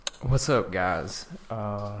What's up, guys?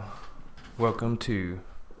 Welcome to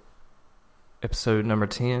episode number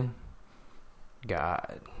 10,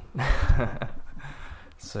 God.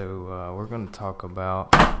 So, we're going to talk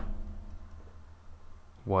about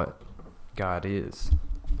what God is.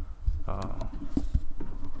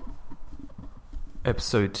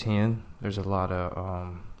 Episode 10, there's a lot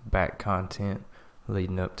of back content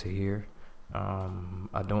leading up to here.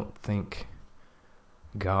 I don't think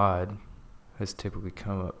God has typically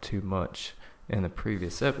come up too much in the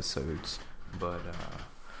previous episodes, but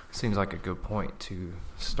seems like a good point to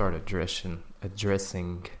start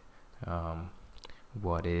addressing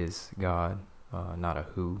what is God, not a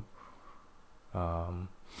who. One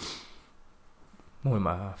of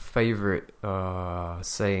my favorite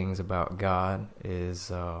sayings about God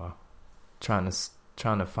is trying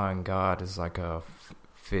to find God is like a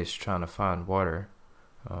fish trying to find water.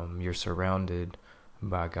 You're surrounded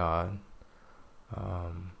by God.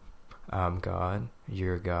 I'm God,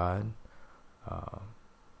 you're God,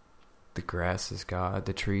 the grass is God,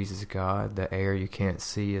 the trees is God, the air you can't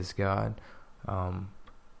see is God.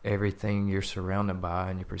 Everything you're surrounded by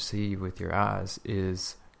and you perceive with your eyes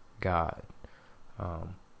is God.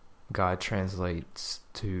 God translates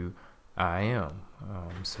to I am.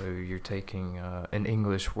 So you're taking an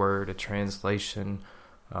English word, a translation,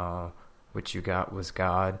 which you got was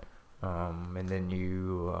God, and then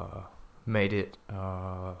you made it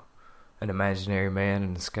an imaginary man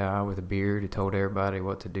in the sky with a beard who told everybody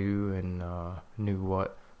what to do and knew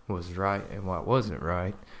what was right and what wasn't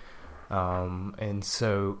right. And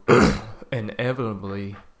so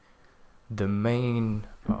inevitably the main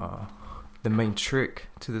trick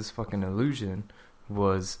to this fucking illusion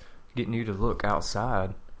was getting you to look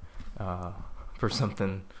outside for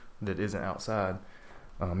something that isn't outside.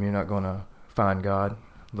 You're not going to find God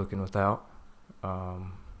looking without.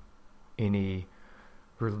 Any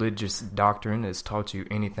religious doctrine has taught you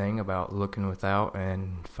anything about looking without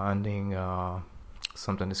and finding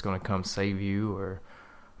something that's going to come save you or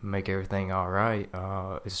make everything all right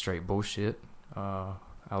is straight bullshit. I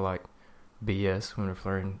like BS when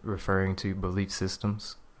referring to belief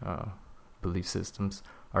systems. Belief systems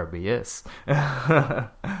are BS.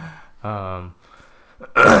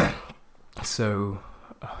 So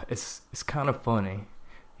it's kind of funny.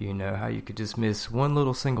 You know, how you could just miss one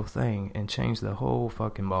little single thing and change the whole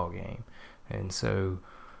fucking ball game. And so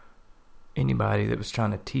anybody that was trying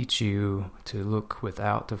to teach you to look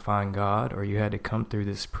without to find God, or you had to come through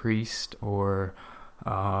this priest or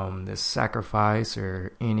this sacrifice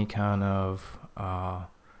or any kind of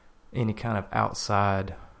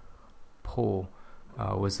outside pull,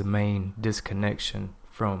 was the main disconnection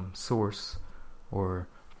from source or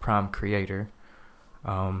prime creator.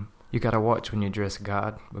 You gotta watch when you address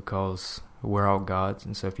God, because we're all gods,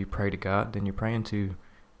 and so if you pray to God, then you're praying to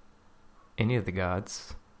any of the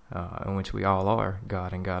gods, in which we all are,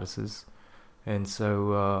 God and goddesses. And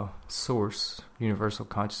so, source, universal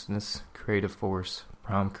consciousness, creative force,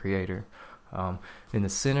 prime creator, in the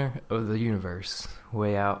center of the universe,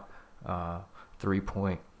 way out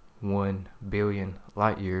 3.1 billion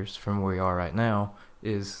light years from where we are right now,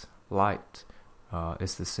 is light.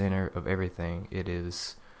 It's the center of everything. It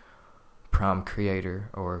is prime creator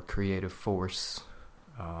or creative force.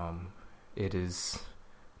 It is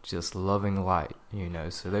just loving light, you know.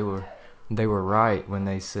 So they were right when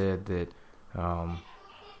they said that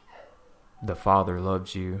the Father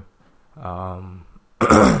loves you.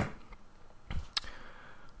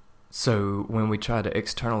 So when we try to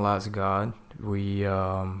externalize God, we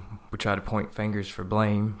try to point fingers for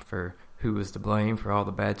blame for who was to blame for all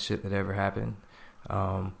the bad shit that ever happened.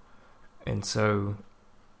 And so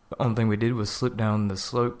the only thing we did was slip down the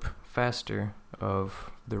slope faster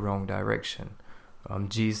of the wrong direction.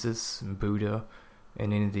 Jesus and Buddha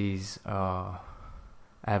and any of these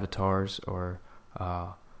avatars or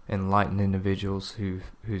enlightened individuals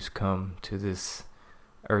who's come to this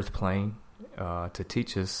earth plane to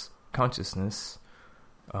teach us consciousness,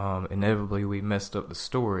 inevitably we messed up the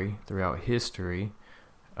story throughout history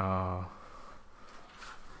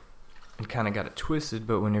and kind of got it twisted.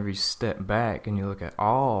 But whenever you step back and you look at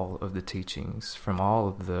all of the teachings from all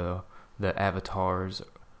of the avatars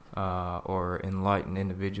or enlightened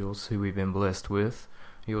individuals who we've been blessed with,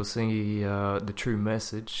 you'll see the true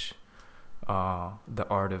message, the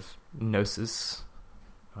art of gnosis.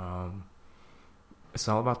 It's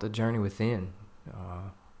all about the journey within.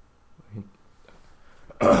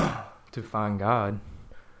 To find God,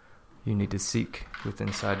 you need to seek within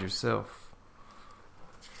inside yourself.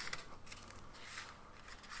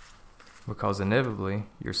 Because inevitably,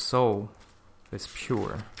 your soul is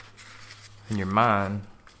pure, and your mind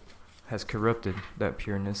has corrupted that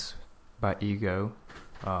pureness by ego,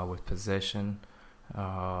 with possession.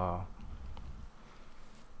 Hell,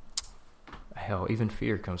 even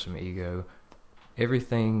fear comes from ego.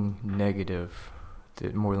 Everything negative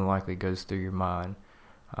that more than likely goes through your mind,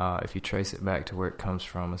 if you trace it back to where it comes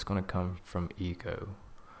from, it's going to come from ego.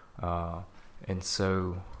 And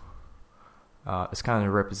so it's kind of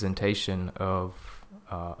a representation of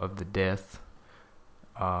the death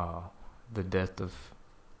of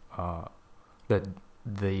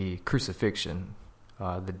the crucifixion,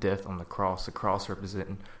 the death on the cross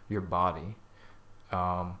representing your body.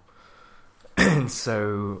 And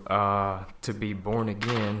so to be born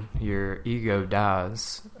again, your ego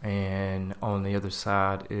dies, and on the other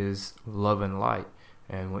side is love and light.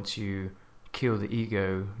 And once you kill the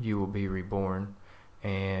ego, you will be reborn,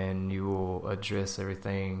 and you will address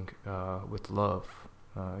everything with love,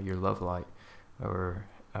 your love light, or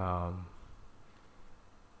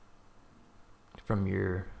from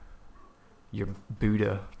your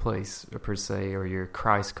Buddha place per se, or your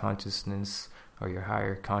Christ consciousness, or your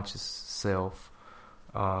higher conscious self.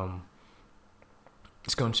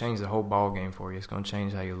 It's going to change the whole ball game for you. It's going to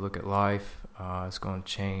change how you look at life. It's going to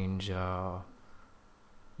change your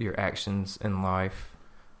actions in life.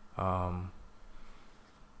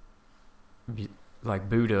 Like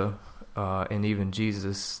Buddha and even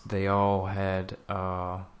Jesus, they all had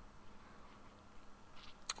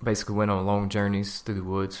basically went on long journeys through the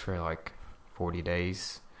woods for like 40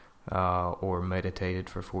 days, or meditated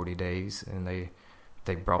for 40 days, and they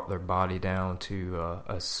brought their body down to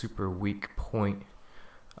a super weak point.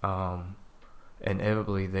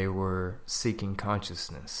 Inevitably, they were seeking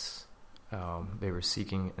consciousness. They were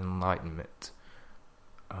seeking enlightenment.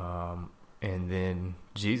 And then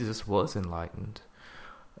Jesus was enlightened.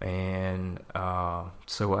 And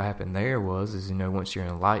so what happened there was once you're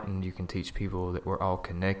enlightened, you can teach people that we're all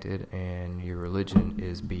connected, and your religion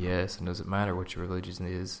is BS. It doesn't matter what your religion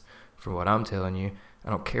is. From what I'm telling you, I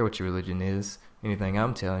don't care what your religion is. Anything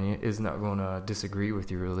I'm telling you is not going to disagree with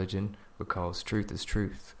your religion, because truth is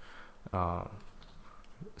truth. If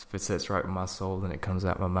it sits right with my soul, then it comes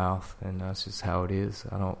out my mouth, and that's just how it is.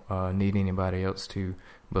 I don't need anybody else to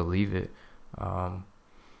believe it,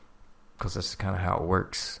 because that's kind of how it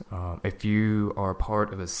works. If you are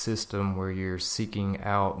part of a system where you're seeking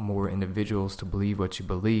out more individuals to believe what you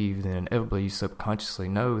believe, then inevitably you subconsciously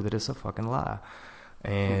know that it's a fucking lie.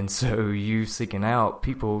 And so you seeking out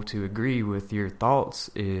people to agree with your thoughts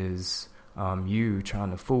is you trying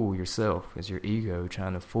to fool yourself, is your ego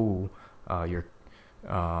trying to fool your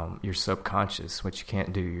subconscious, which you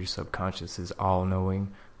can't do. Your subconscious is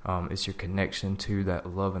all-knowing. It's your connection to that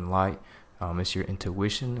love and light. It's your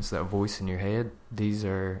intuition. It's that voice in your head. This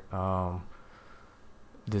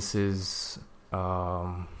is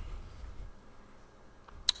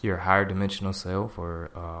your higher dimensional self,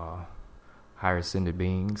 or higher ascended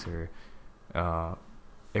beings, or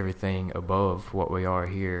everything above what we are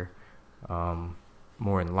here,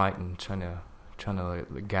 more enlightened, trying to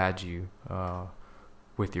guide you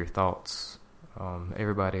with your thoughts.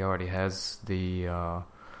 Everybody already has the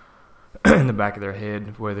in the back of their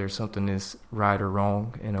head whether something is right or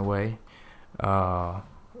wrong in a way.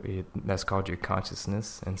 That's called your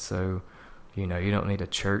consciousness. And so you don't need a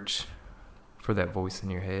church for that voice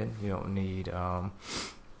in your head. You don't need a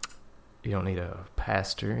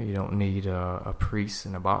pastor. You don't need a priest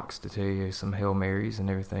in a box to tell you some Hail Marys and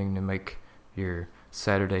everything to make your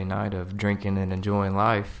Saturday night of drinking and enjoying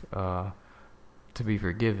life to be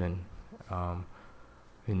forgiven.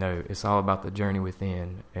 It's all about the journey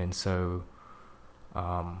within. And so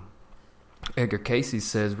Edgar Cayce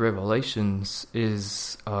says Revelations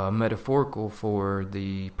is metaphorical for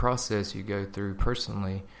the process you go through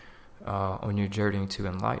personally on your journey to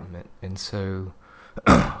enlightenment. And so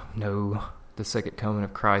no, the second coming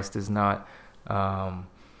of Christ is not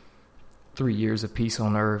 3 years of peace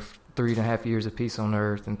on earth, 3.5 years of peace on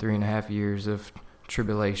earth, and 3.5 years of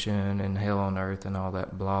tribulation and hell on earth and all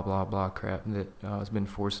that blah blah blah crap that has been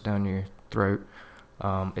forced down your throat.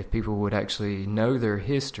 If people would actually know their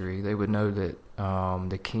history, they would know that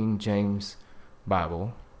the King James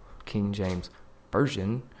Bible, King James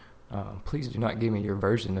Version, please do not give me your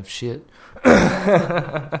version of shit.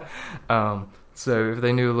 So if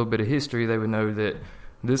they knew a little bit of history, they would know that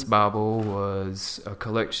this Bible was a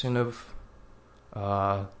collection of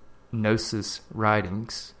Gnosis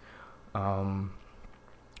writings,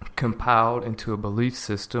 compiled into a belief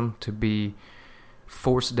system to be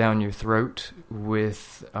forced down your throat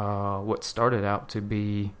with what started out to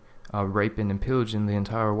be raping and pillaging the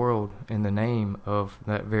entire world in the name of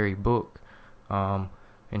that very book. And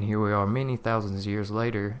here we are many thousands of years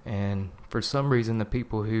later, and for some reason the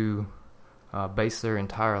people who base their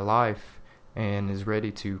entire life and is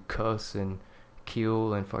ready to cuss and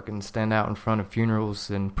kill and fucking stand out in front of funerals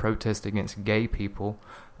and protest against gay people.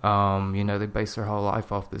 They base their whole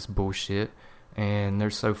life off this bullshit, and they're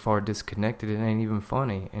so far disconnected it ain't even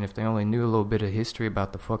funny. And if they only knew a little bit of history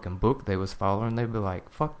about the fucking book they was following, they'd be like,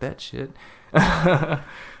 fuck that shit. I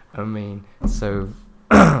mean, so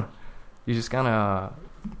you just gotta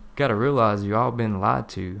realize you all been lied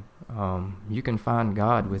to. You can find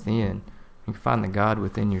God within. You can find the God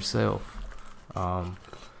within yourself. You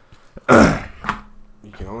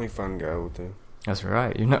can only find God within. That's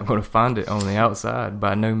right. You're not going to find it on the outside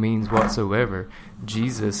by no means whatsoever.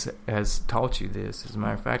 Jesus has taught you this. As a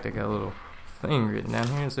matter of fact, I got a little thing written down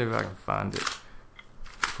here. Let's see if I can find it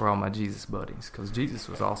for all my Jesus buddies, because Jesus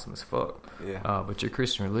was awesome as fuck. Yeah. But your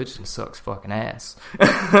Christian religion sucks fucking ass.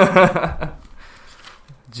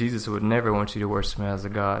 Jesus would never want you to worship him as a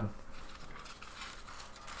god.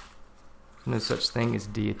 No such thing as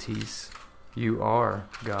deities. You are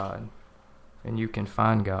God, and you can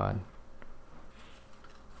find God.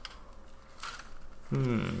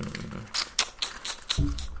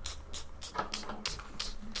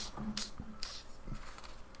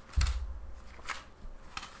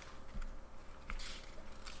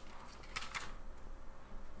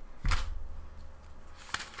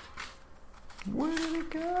 Where did it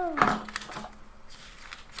go?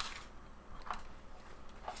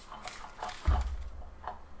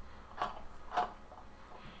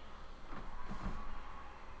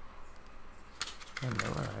 I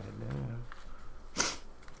know I had it down.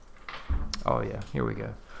 Oh yeah, here we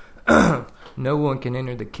go. No one can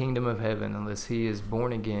enter the kingdom of heaven unless he is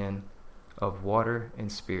born again of water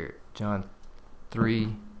and spirit. John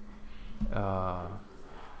 3,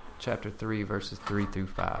 chapter 3, verses 3 through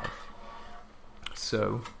 5.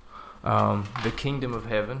 So, the kingdom of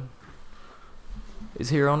heaven is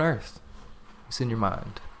here on earth. It's in your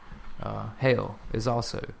mind. Hell is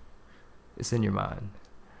also, it's in your mind.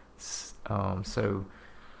 So,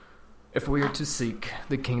 if we are to seek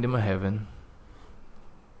the kingdom of heaven,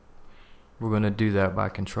 we're going to do that by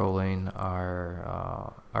controlling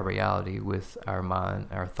our reality with our mind,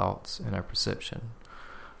 our thoughts, and our perception.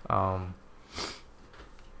 And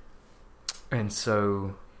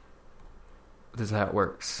so, this is how it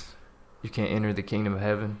works. You can't enter the kingdom of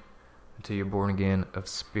heaven until you're born again of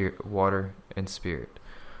spirit, water, and spirit.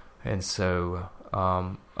 And so,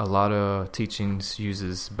 a lot of teachings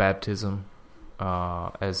uses baptism,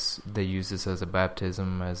 as they use this as a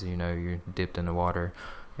baptism, as you know, you're dipped in the water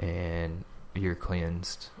and you're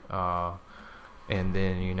cleansed. And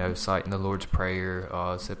then, citing the Lord's Prayer,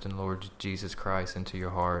 accepting the Lord Jesus Christ into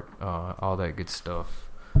your heart, all that good stuff.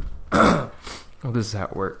 Well, this is how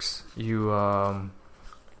it works. You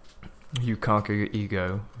conquer your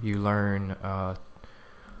ego. You learn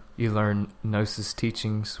Gnosis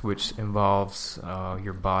teachings, which involves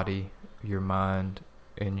your body, your mind,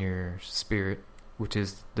 and your spirit, which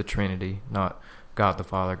is the Trinity, not God the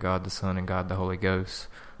Father, God the Son, and God the Holy Ghost,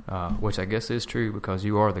 which I guess is true because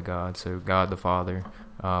you are the God. So God the Father,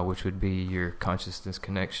 which would be your consciousness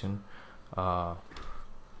connection.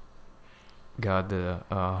 God the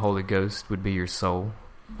Holy Ghost would be your soul,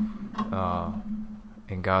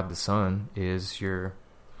 and God the Son is your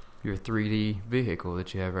 3D vehicle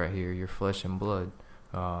that you have right here, your flesh and blood.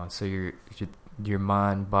 So your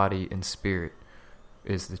mind, body, and spirit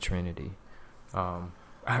is the Trinity.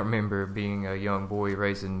 I remember being a young boy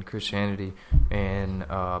raised in Christianity, and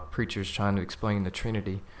preachers trying to explain the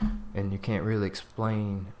Trinity, and you can't really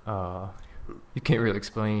explain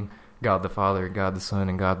God the Father, God the Son,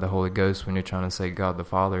 and God the Holy Ghost when you're trying to say God the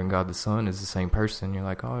Father and God the Son is the same person. You're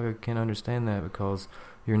like, oh, I can't understand that because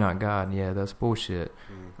you're not God. Yeah, that's bullshit.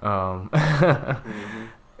 Mm-hmm.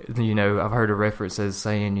 I've heard a reference as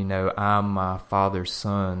saying, I'm my father's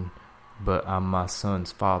son, but I'm my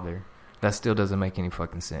son's father. That still doesn't make any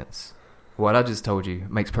fucking sense. What I just told you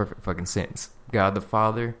makes perfect fucking sense. God the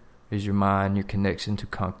Father is your mind, your connection to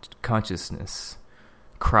consciousness,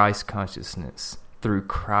 Christ consciousness. Through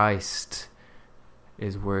Christ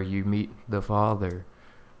is where you meet the Father.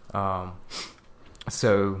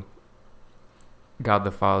 So, God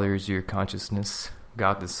the Father is your consciousness.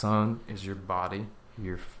 God the Son is your body,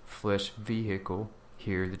 your flesh vehicle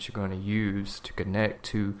here that you're going to use to connect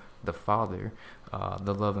to the Father,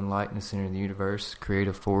 the love and light in the center of the universe,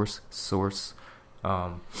 creative force, source.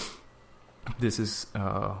 This is,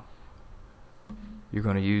 you're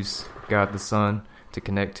going to use God the Son to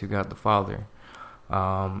connect to God the Father.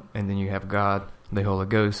 And then you have God, the Holy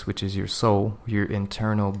Ghost, which is your soul, your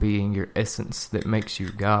internal being, your essence that makes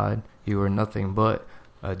you God. You are nothing but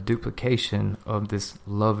a duplication of this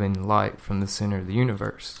loving light from the center of the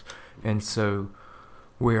universe. And so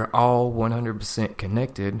we're all 100%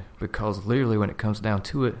 connected, because literally when it comes down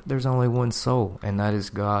to it, there's only one soul, and that is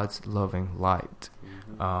God's loving light.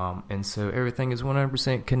 And so everything is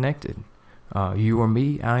 100% connected. You are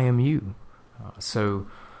me, I am you. So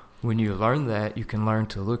when you learn that, you can learn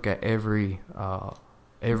to look at every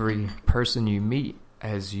person you meet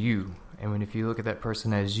as you. And if you look at that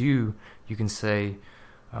person as you, you can say,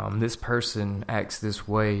 this person acts this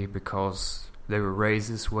way because they were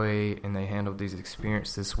raised this way and they handled these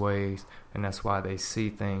experiences this way, and that's why they see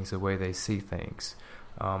things the way they see things.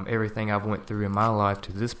 Everything I've went through in my life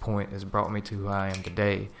to this point has brought me to who I am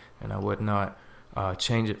today, and I would not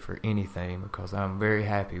change it for anything, because I'm very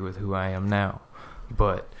happy with who I am now.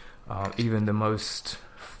 But even the most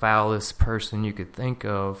foulest person you could think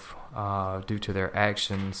of, due to their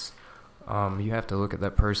actions, you have to look at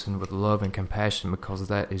that person with love and compassion, because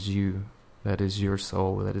that is you. That is your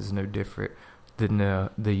soul. That is no different than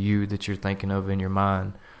the you that you're thinking of in your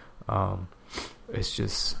mind. It's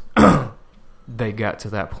just they got to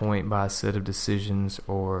that point by a set of decisions,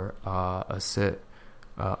 or a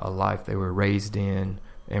life they were raised in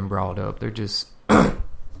and brought up. They're just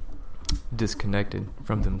disconnected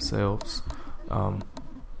from themselves.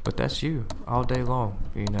 But that's you all day long.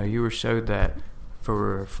 You were showed that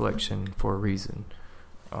for a reflection, for a reason.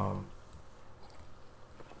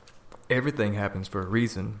 Everything happens for a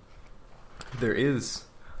reason. There is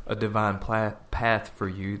a divine path for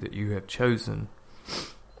you that you have chosen,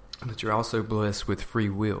 but you're also blessed with free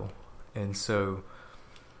will. And so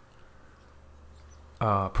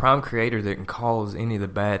prime creator that can cause any of the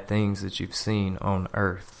bad things that you've seen on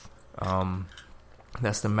earth.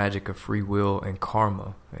 That's the magic of free will and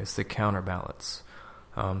karma. It's the counterbalance.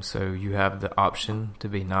 So you have the option to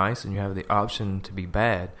be nice, and you have the option to be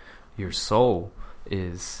bad. Your soul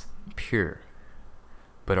is pure.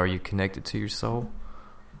 But are you connected to your soul?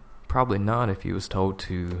 Probably not. If you was told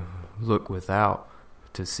to look without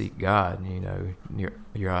to seek God,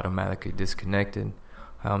 you're automatically disconnected.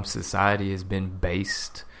 Society has been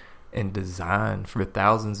based and designed for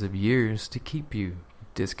thousands of years to keep you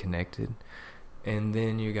disconnected. And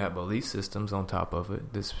then you got belief systems on top of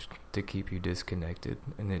it, this to keep you disconnected,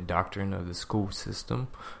 and the doctrine of the school system,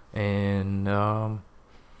 and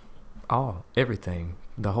everything.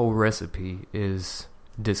 The whole recipe is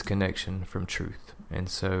disconnection from truth. And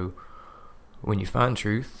so when you find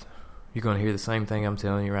truth, you're going to hear the same thing I'm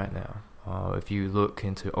telling you right now. If you look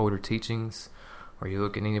into older teachings, or you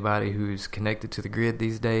look at anybody who's connected to the grid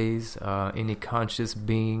these days, any conscious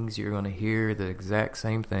beings, you're going to hear the exact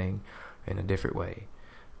same thing in a different way.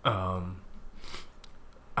 I'm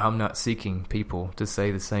not seeking people to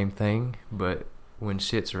say the same thing, but when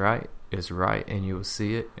shit's right, it's right, and you'll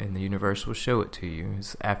see it, and the universe will show it to you.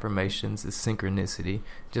 It's affirmations, it's synchronicity,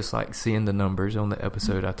 just like seeing the numbers on the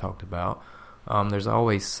episode I talked about. There's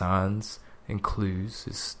always signs and clues.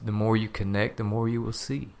 It's the more you connect, the more you will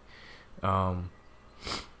see.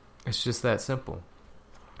 It's just that simple.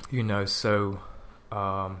 So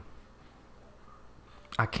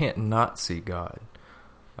I can't not see God.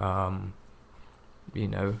 I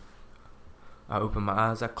open my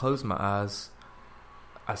eyes, I close my eyes,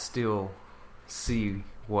 I still see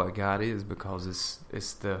what God is, because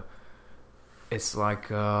it's like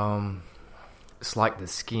the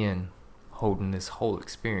skin holding this whole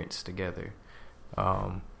experience together.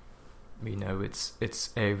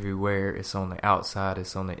 It's everywhere. It's on the outside,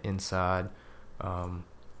 it's on the inside.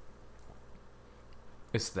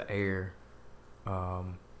 It's the air.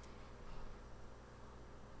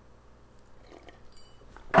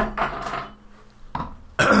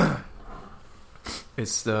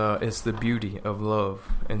 It's the beauty of love.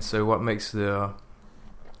 And so what makes the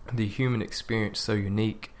human experience so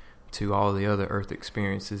unique to all the other earth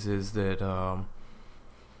experiences is that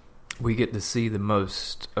we get to see the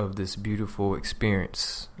most of this beautiful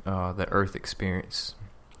experience, the earth experience,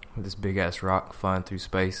 with this big ass rock flying through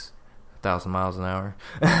space 1,000 miles an hour.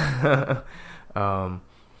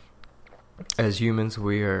 As humans,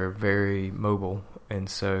 we are very mobile, and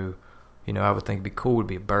so I would think it'd be cool to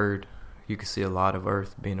be a bird. You can see a lot of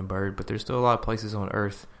Earth being a bird, but there's still a lot of places on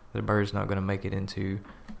Earth that a bird's not going to make it into,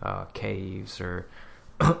 caves or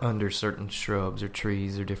under certain shrubs or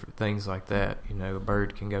trees or different things like that. A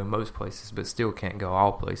bird can go most places, but still can't go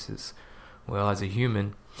all places. Well, as a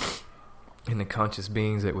human, and the conscious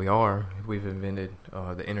beings that we are, we've invented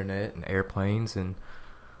the internet and airplanes and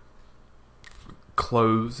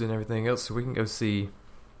clothes and everything else, so we can go see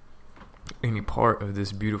any part of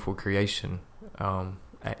this beautiful creation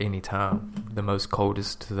at any time, the most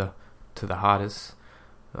coldest to the hottest.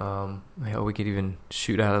 Hell, we could even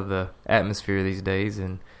shoot out of the atmosphere these days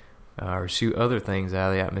and or shoot other things out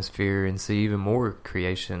of the atmosphere and see even more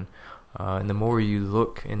creation. And the more you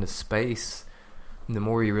look into space, the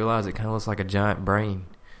more you realize it kind of looks like a giant brain.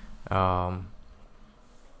 And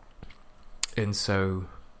so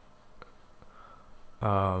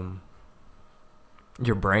your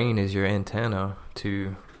brain is your antenna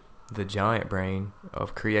to the giant brain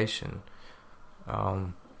of creation.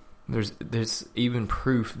 There's even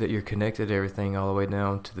proof that you're connected to everything all the way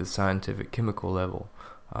down to the scientific chemical level.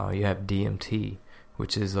 You have DMT,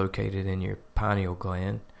 which is located in your pineal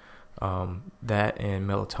gland. That and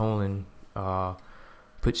melatonin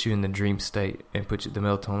puts you in the dream state, and the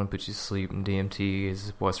melatonin puts you to sleep, and DMT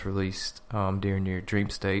is what's released during your dream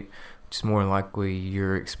state, which is more than likely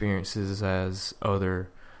your experiences as other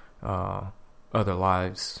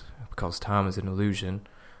lives, because time is an illusion.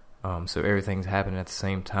 So everything's happening at the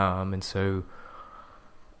same time, and so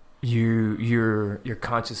your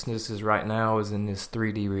consciousness is right now is in this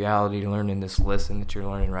 3D reality, learning this lesson that you're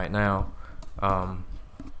learning right now.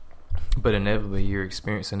 But inevitably, you're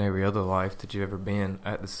experiencing every other life that you've ever been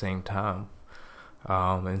at the same time.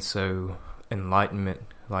 And so enlightenment,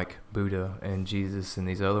 like Buddha and Jesus and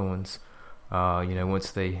these other ones,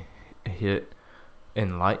 once they hit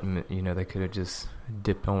enlightenment, they could have just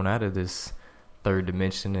dipped on out of this third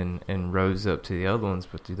dimension and rose up to the other ones,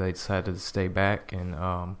 but they decided to stay back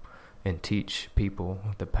and teach people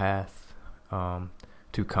the path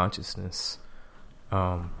to consciousness.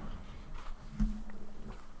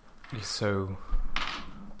 So,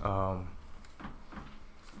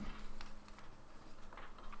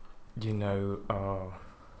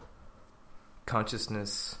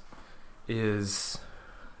 consciousness is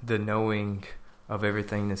the knowing of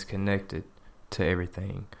everything that's connected to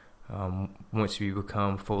everything. Once you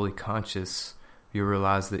become fully conscious, you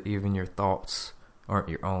realize that even your thoughts aren't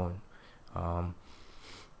your own.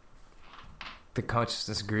 The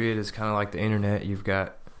consciousness grid is kind of like the internet. You've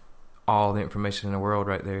got all the information in the world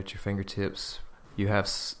right there at your fingertips. You have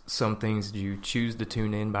some things you choose to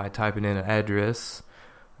tune in by typing in an address,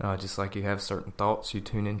 just like you have certain thoughts you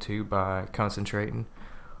tune into by concentrating.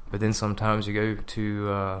 But then sometimes you go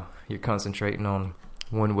to, you're concentrating on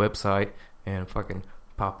one website and fucking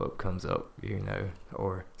pop-up comes up,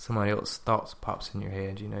 or somebody else's thoughts pops in your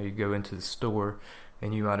head. You go into the store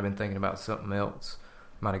and you might have been thinking about something else.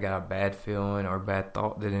 Might have got a bad feeling or a bad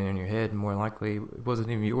thought that in your head. More likely, it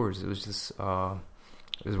wasn't even yours. It was just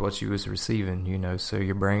it was what you was receiving. So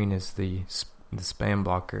your brain is the spam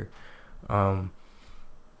blocker.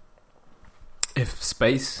 If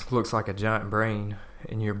space looks like a giant brain,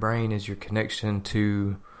 and your brain is your connection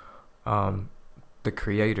to the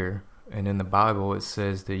Creator, and in the Bible it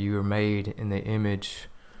says that you are made in the image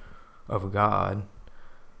of God.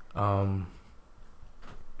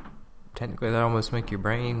 Technically, that almost make your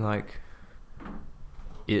brain like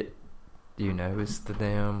it. It's the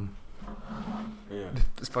damn. Yeah.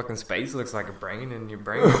 This fucking space looks like a brain, and your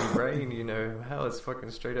brain is your brain. How it's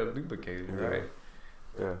fucking straight up duplicated, right?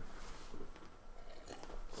 Yeah.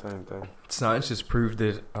 Same thing. Science just proved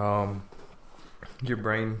that your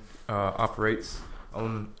brain operates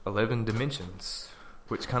on 11 dimensions,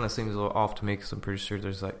 which kind of seems a little off to me because I'm pretty sure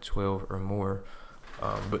there's like 12 or more.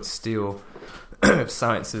 But still, if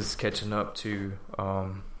science is catching up to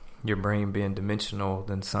your brain being dimensional,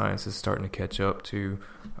 then science is starting to catch up to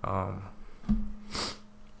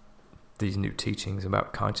these new teachings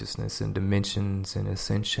about consciousness and dimensions and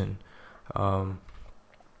ascension. And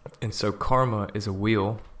so karma is a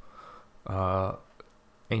wheel.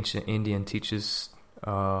 Ancient Indian teachers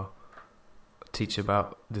teach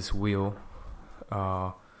about this wheel.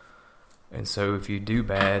 And so if you do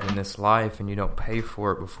bad in this life and you don't pay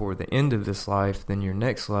for it before the end of this life, then your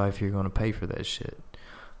next life you're going to pay for that shit.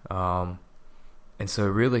 And so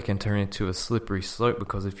it really can turn into a slippery slope,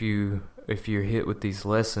 because if you're hit with these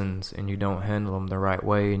lessons and you don't handle them the right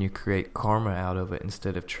way and you create karma out of it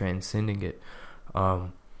instead of transcending it,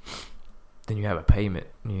 then you have a payment.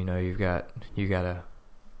 You gotta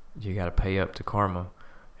pay up to karma.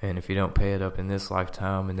 And if you don't pay it up in this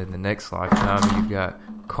lifetime, and then the next lifetime you've got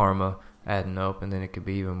karma adding up, and then it could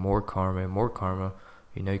be even more karma and more karma.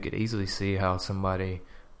 You could easily see how somebody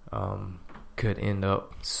could end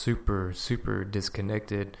up super, super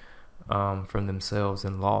disconnected from themselves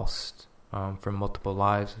and lost from multiple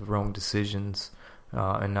lives of wrong decisions,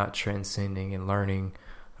 and not transcending and learning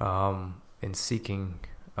and seeking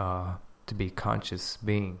to be conscious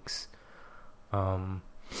beings.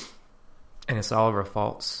 And it's all of our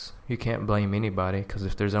faults. You can't blame anybody, because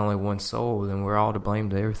if there's only one soul, then we're all to blame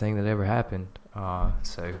to everything that ever happened.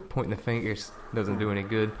 So pointing the fingers doesn't do any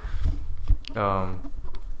good.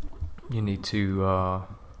 You need to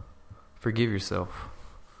forgive yourself.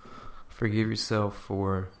 Forgive yourself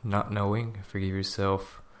for not knowing. Forgive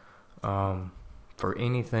yourself for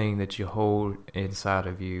anything that you hold inside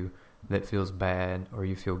of you that feels bad or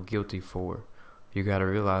you feel guilty for. You got to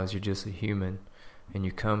realize you're just a human, and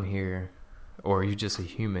you come here, or you're just a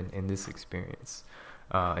human in this experience,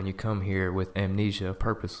 and you come here with amnesia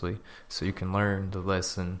purposely so you can learn the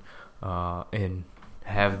lesson and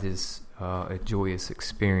have this a joyous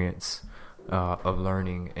experience of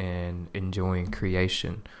learning and enjoying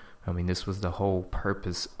creation. I mean, this was the whole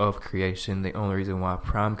purpose of creation. The only reason why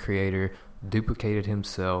Prime Creator duplicated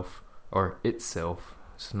himself or itself,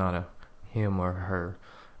 it's not a him or her,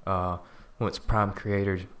 once Prime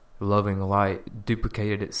Creator, loving light,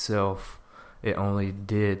 duplicated itself, it only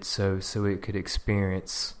did so it could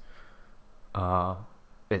experience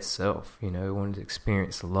itself. You know, it wanted to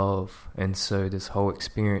experience love. And so this whole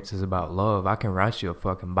experience is about love. I can write you a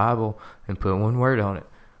fucking Bible and put one word on it.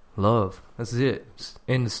 Love. That's it. It's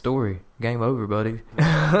end the story. Game over, buddy.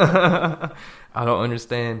 I don't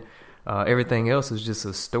understand. Everything else is just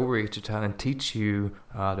a story to try and teach you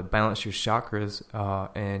to balance your chakras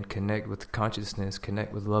and connect with consciousness,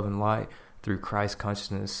 connect with love and light through Christ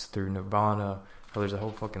consciousness, through nirvana. Oh, there's a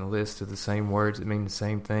whole fucking list of the same words that mean the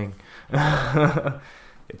same thing.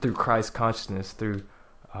 Through Christ consciousness, through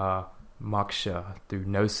moksha, through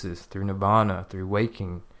gnosis, through nirvana, through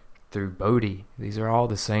waking, through bodhi. These are all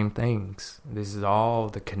the same things. This is all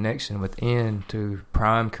the connection within to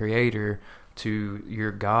Prime Creator, to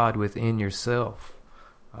your God within yourself.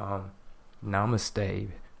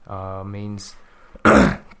 Namaste means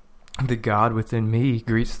the God within me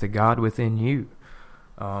greets the God within you.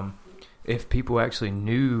 If people actually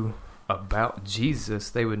knew about Jesus,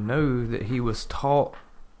 they would know that he was taught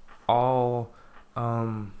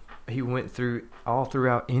he went through all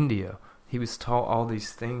throughout India. He was taught all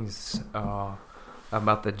these things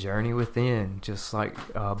about the journey within, just like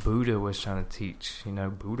Buddha was trying to teach. You know,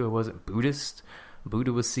 Buddha wasn't Buddhist.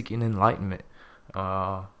 Buddha was seeking enlightenment.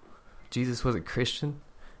 Jesus wasn't Christian.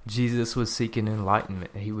 Jesus was seeking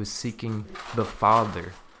enlightenment. He was seeking the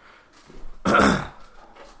Father. And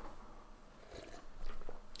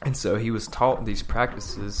so he was taught these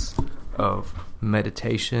practices of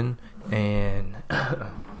meditation and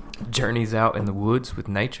journeys out in the woods with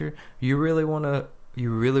nature. You really want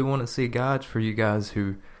to see God, for you guys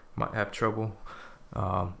who might have trouble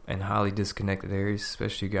in highly disconnected areas,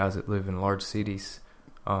 especially you guys that live in large cities.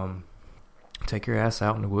 Take your ass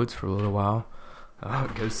out in the woods for a little while.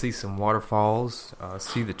 Go see some waterfalls,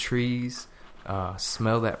 see the trees,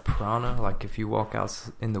 smell that prana. Like if you walk out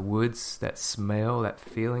in the woods, that smell, that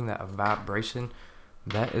feeling, that vibration,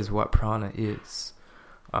 that is what prana is.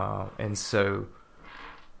 And so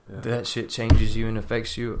that shit changes you and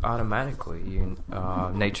affects you automatically.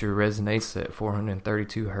 Nature resonates at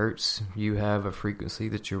 432 hertz. You have a frequency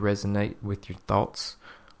that you resonate with your thoughts.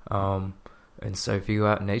 And so if you go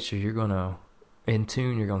out in nature, you're going to, in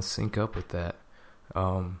tune, you're going to sync up with that.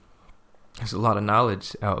 There's a lot of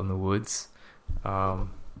knowledge out in the woods.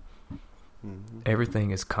 Everything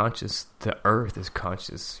is conscious. The earth is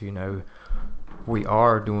conscious. You know, we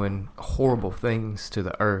are doing horrible things to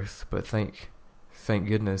the earth, but thank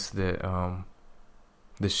goodness that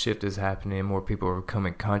the shift is happening. More people are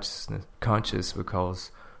becoming conscious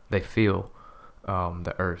because they feel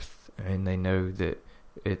the earth, and they know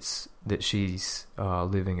that she's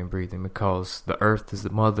living and breathing, because the earth is the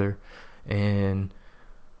mother and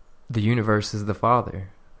the universe is the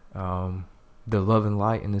father. The love and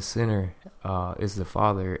light in the center is the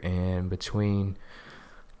Father, and between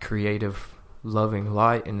creative, loving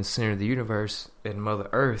light in the center of the universe and Mother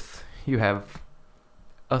Earth, you have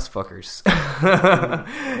us fuckers.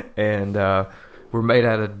 And we're made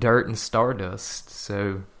out of dirt and stardust.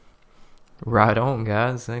 So, right on,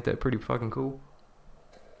 guys. Ain't that pretty fucking cool?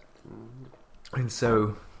 And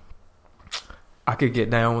so, I could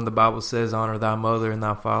get down when the Bible says, honor thy mother and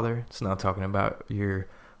thy father. It's not talking about your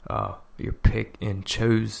picked and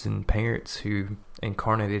chosen parents who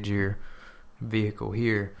incarnated your vehicle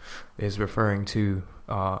here. Is referring to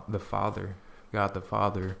the Father, God the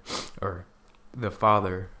Father, or the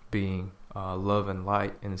Father being love and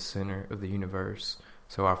light in the center of the universe.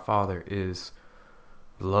 So our Father is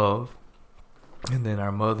love, and then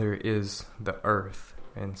our mother is the earth.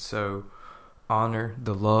 And so honor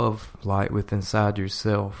the love light within inside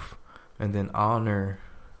yourself, and then honor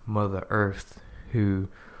Mother Earth, who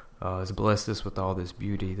has blessed us with all this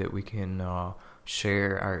beauty that we can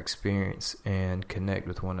share our experience and connect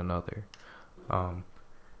with one another. And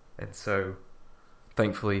so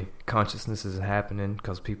thankfully consciousness is happening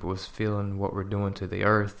because people is feeling what we're doing to the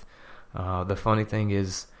earth. The funny thing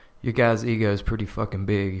is, your guys' ego is pretty fucking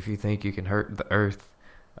big if you think you can hurt the earth.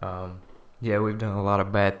 yeah, we've done a lot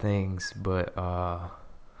of bad things, but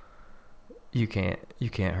you can't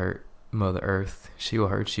hurt Mother Earth. She will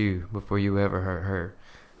hurt you before you ever hurt her.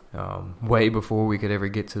 Way before we could ever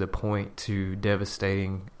get to the point to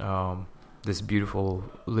devastating this beautiful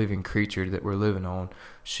living creature that we're living on,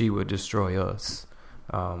 she would destroy us.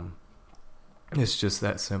 It's just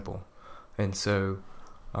that simple. And so,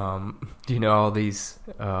 all these,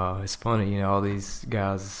 it's funny, all these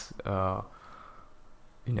guys,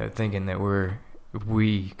 thinking that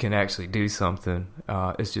we can actually do something.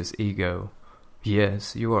 It's just ego.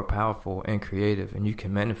 Yes, you are powerful and creative, and you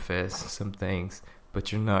can manifest some things,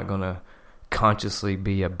 but you're not going to consciously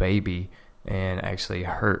be a baby and actually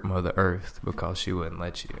hurt Mother Earth because she wouldn't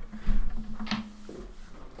let you.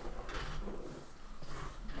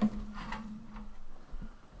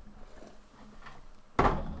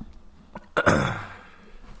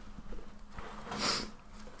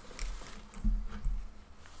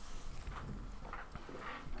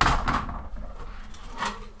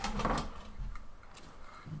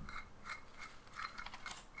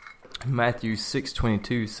 Matthew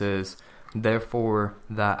 6:22 says, "Therefore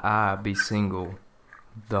thy eye be single,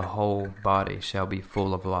 the whole body shall be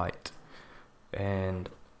full of light." And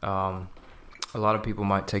a lot of people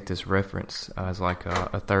might take this reference as like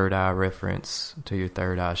a third eye reference to your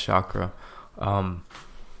third eye chakra.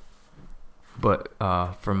 But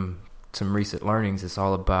from some recent learnings, it's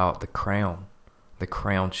all about the crown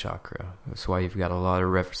chakra. That's why you've got a lot of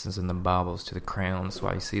references in the Bibles to the crown. That's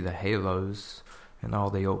why you see the halos and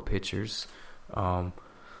all the old pictures.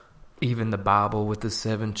 Even the Bible with the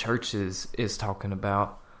 7 churches is talking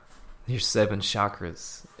about your 7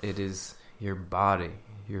 chakras. It is your body,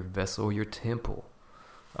 your vessel, your temple.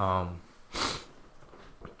 And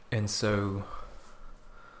so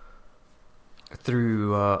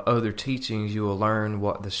through other teachings, you will learn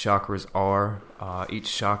what the chakras are.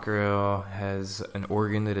 Each chakra has an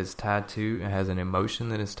organ that is tied to, it has an emotion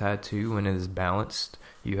that is tied to. When it is balanced,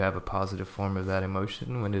 you have a positive form of that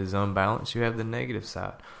emotion. When it is unbalanced, you have the negative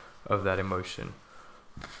side of that emotion.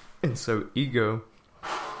 And so ego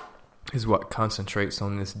is what concentrates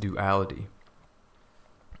on this duality.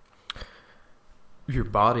 Your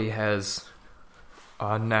body has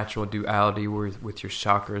a natural duality with your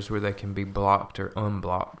chakras, where they can be blocked or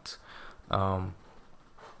unblocked. But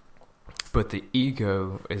the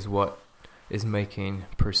ego is what is making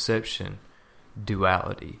perception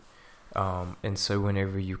duality. And so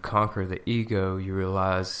whenever you conquer the ego, you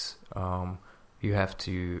realize you have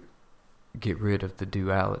to get rid of the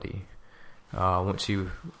duality. Once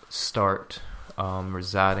you start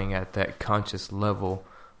residing at that conscious level,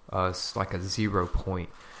 it's like a 0 point.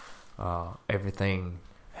 Everything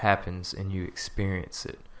happens and you experience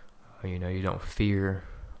it. You don't fear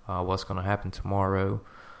what's going to happen tomorrow.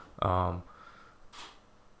 The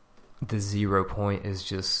 0 point is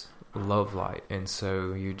just love light, and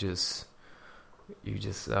so you just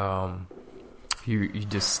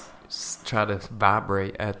try to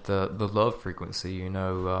vibrate at the love frequency.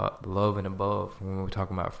 Love and above. When we're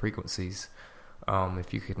talking about frequencies,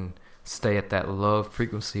 if you can stay at that love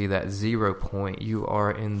frequency, that 0 point, you are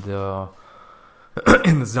in the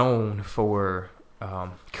zone for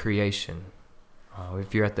creation.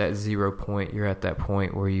 If you're at that 0 point, you're at that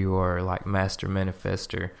point where you are like master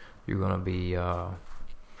manifester. You're gonna be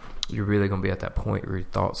you're really gonna be at that point where your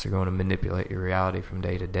thoughts are going to manipulate your reality from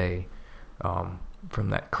day to day, from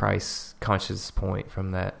that Christ conscious point,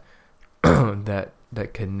 from that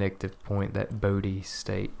that connective point, that Bodhi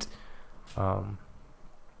state. And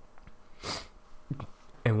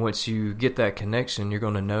once you get that connection, you're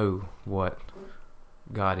going to know what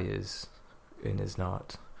God is and is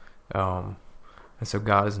not. And so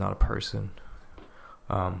God is not a person.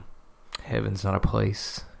 Heaven's not a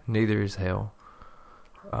place. Neither is hell.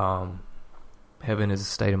 Heaven is a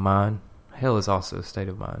state of mind. Hell is also a state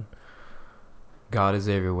of mind. God is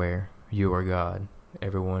everywhere. You are God.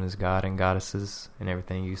 Everyone is God and goddesses, and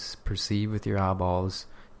everything you perceive with your eyeballs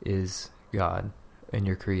is God in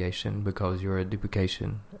your creation, because you're a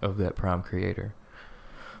duplication of that prime creator.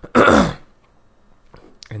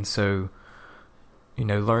 And so,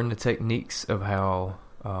 learn the techniques of how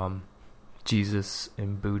Jesus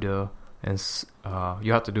and Buddha, and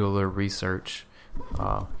you have to do a little research.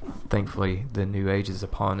 Thankfully, the new age is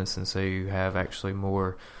upon us, and so you have actually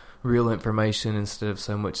more real information instead of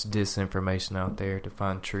so much disinformation out there to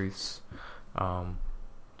find truths.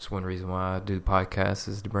 It's one reason why I do the podcast,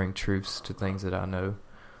 is to bring truths to things that I know.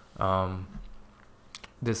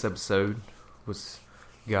 This episode was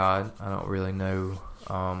God. I don't really know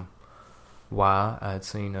why. I had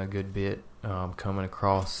seen a good bit coming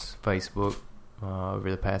across Facebook over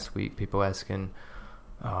the past week. People asking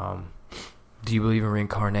do you believe in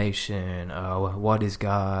reincarnation? What is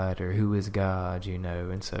God, or who is God?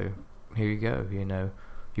 And so here you go.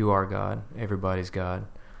 You are God. Everybody's God.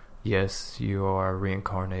 Yes, you are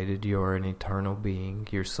reincarnated. You are an eternal being.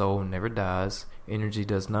 Your soul never dies. Energy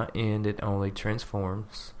does not end. It only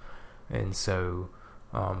transforms. And so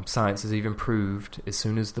science has even proved as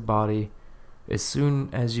soon as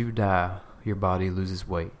you die, your body loses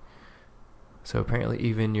weight. So apparently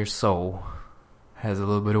even your soul has a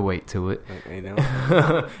little bit of weight to it. Like 8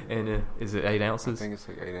 ounces? And is it 8 ounces? I think it's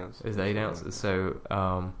like 8 ounces. It's 8 ounces. So,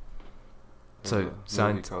 so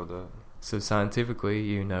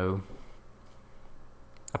scientifically,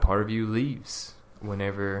 a part of you leaves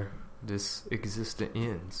whenever this existence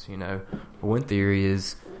ends. One theory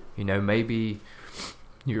is, maybe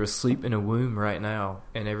you're asleep in a womb right now,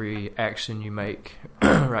 and every action you make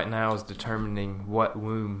right now is determining what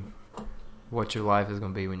your life is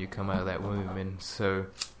going to be when you come out of that womb. And so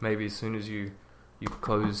maybe as soon as you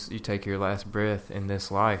take your last breath in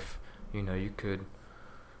this life, you could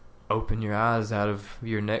open your eyes out of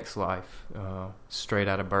your next life, straight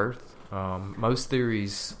out of birth. Most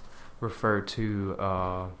theories refer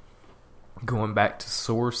to going back to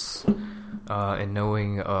source, and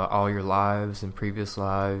knowing all your lives and previous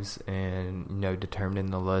lives, and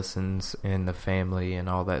determining the lessons in the family and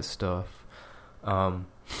all that stuff.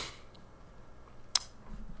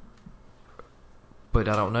 But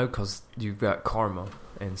I don't know, because you've got karma,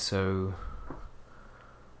 and so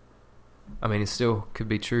it still could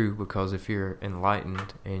be true, because if you're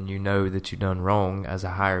enlightened and you know that you've done wrong as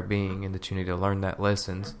a higher being and that you need to learn that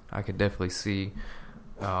lessons, I could definitely see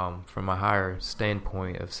from a higher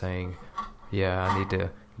standpoint of saying, yeah, I need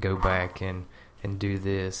to go back and do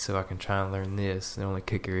this so I can try and learn this. The only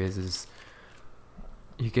kicker is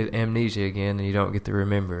you get amnesia again and you don't get to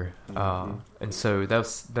remember. And so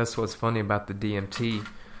that's what's funny about the DMT.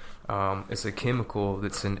 It's a chemical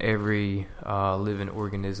that's in every living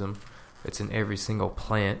organism. It's in every single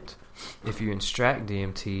plant. If you extract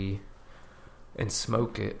DMT and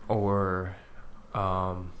smoke it, or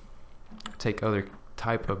take other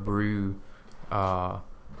type of brew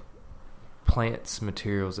plants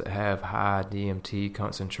materials that have high DMT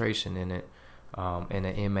concentration in it, and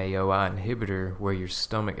an MAOI inhibitor where your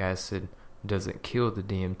stomach acid doesn't kill the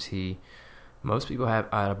DMT, most people have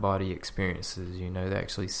out-of-body experiences. They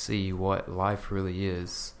actually see what life really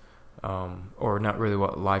is. Or not really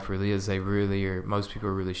what life really is. Most people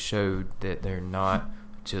really showed that they're not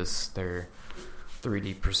just their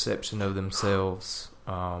 3D perception of themselves.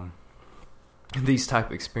 These type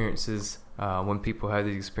of experiences, when people have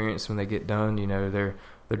these experiences, when they get done, they're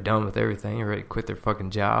done with everything. They're ready to quit their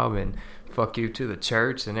fucking job and fuck you to the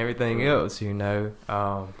church and everything else.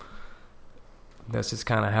 That's just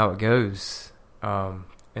kind of how it goes.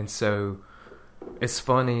 And so it's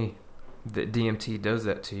funny that DMT does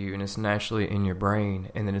that to you, and it's naturally in your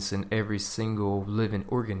brain, and then it's in every single living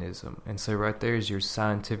organism. And so right there is your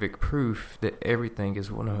scientific proof that everything is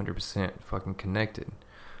 100% fucking connected.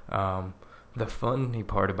 The funny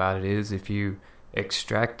part about it is, if you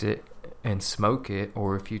extract it and smoke it,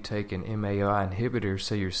 or if you take an MAOI inhibitor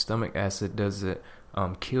so your stomach acid doesn't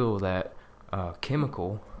kill that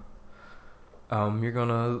chemical, you're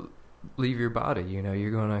gonna leave your body.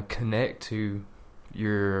 You're gonna connect to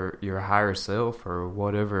your higher self, or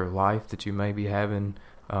whatever life that you may be having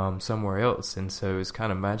somewhere else. And so it's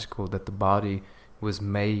kind of magical that the body was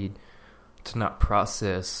made to not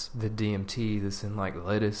process the DMT that's in like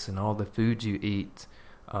lettuce and all the food you eat,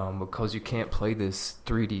 because you can't play this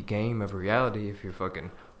 3D game of reality if you're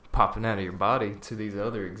fucking popping out of your body to these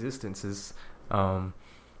other existences.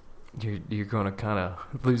 You're gonna kind of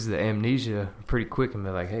lose the amnesia pretty quick and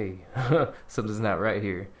be like, hey, something's not right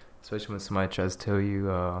here. Especially when somebody tries to tell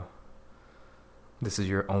you this is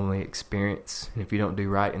your only experience, and if you don't do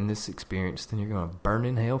right in this experience, then you're going to burn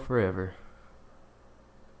in hell forever.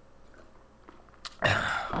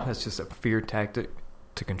 That's just a fear tactic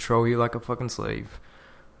to control you like a fucking slave.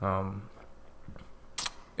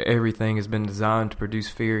 Everything has been designed to produce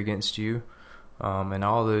fear against you, and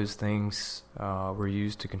all those things were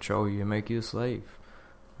used to control you and make you a slave.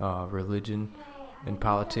 Religion and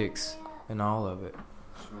politics and all of it.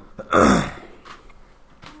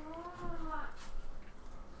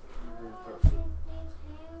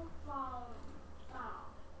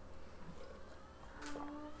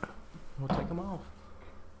 We'll take them off.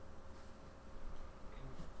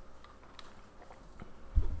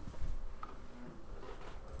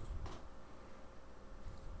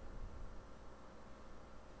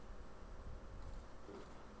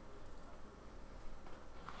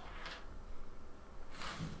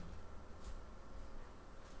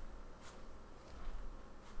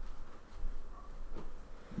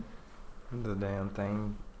 damn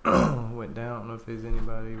thing went down. I don't know if there's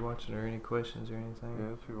anybody watching or any questions or anything.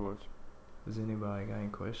 Yeah, people watch. Does anybody got any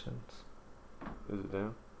questions? Is it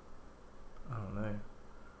down? I don't know.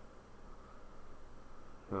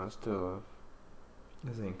 No, it's still up.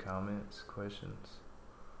 Is there any comments, questions?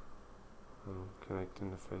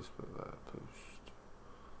 Connecting to Facebook Live post.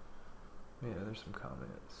 Yeah, there's some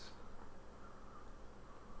comments.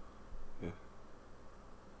 Yeah.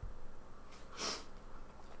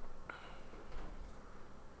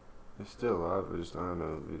 It's still live, but just I don't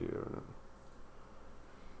know the video or not.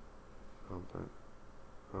 I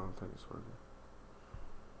don't think it's working.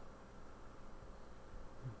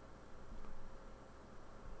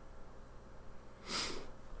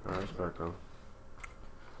 Alright, it's back on.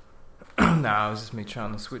 Nah, it was just me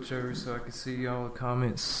trying to switch over so I could see all the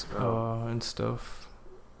comments and stuff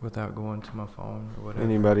without going to my phone or whatever.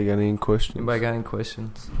 Anybody got any questions? Anybody got any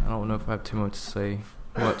questions? I don't know if I have too much to say,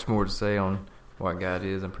 much more to say on what God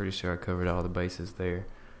is. I'm pretty sure I covered all the bases there.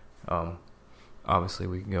 Obviously,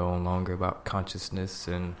 we can go on longer about consciousness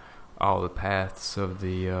and all the paths of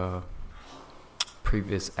the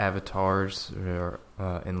previous avatars or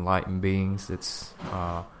enlightened beings that's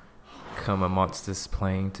come amongst this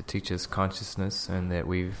plane to teach us consciousness, and that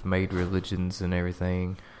we've made religions and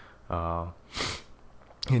everything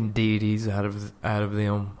and deities out of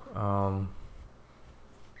them.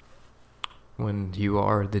 When you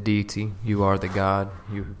are the deity, you are the God.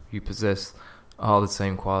 You possess all the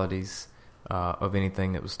same qualities of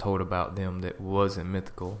anything that was told about them that wasn't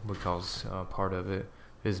mythical, because part of it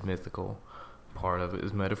is mythical, part of it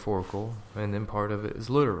is metaphorical, and then part of it is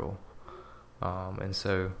literal. And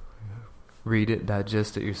so read it,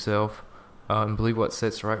 digest it yourself, and believe what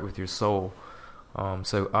sets right with your soul.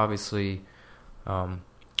 So obviously,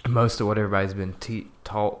 most of what everybody's been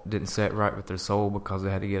taught didn't set right with their soul, because they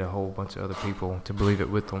had to get a whole bunch of other people to believe it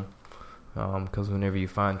with them. Because whenever you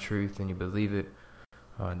find truth and you believe it,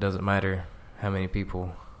 it doesn't matter how many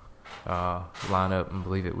people line up and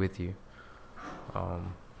believe it with you.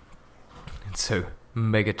 And so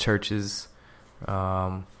mega churches,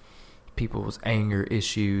 people's anger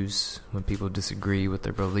issues when people disagree with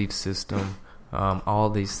their belief system, all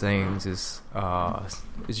these things is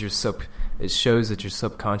it shows that your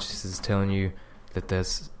subconscious is telling you that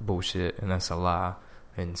that's bullshit and that's a lie.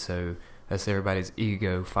 And so that's everybody's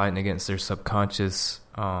ego fighting against their subconscious,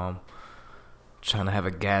 trying to have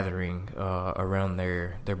a gathering around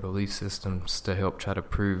their belief systems to help try to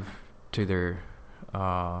prove to their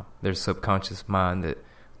subconscious mind that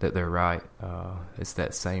they're right. It's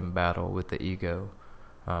that same battle with the ego.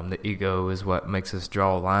 The ego is what makes us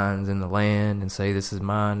draw lines in the land and say, this is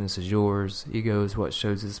mine, this is yours. Ego is what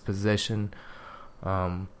shows its possession.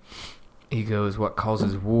 Ego is what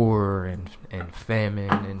causes war and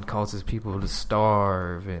famine and causes people to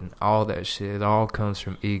starve and all that shit. It all comes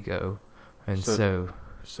from ego. And so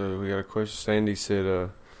we got a question. Sandy said,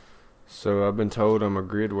 so I've been told I'm a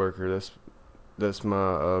grid worker. That's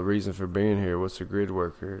my reason for being here. What's a grid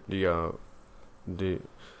worker?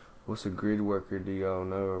 What's a grid worker? Do y'all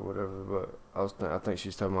know or whatever? But I think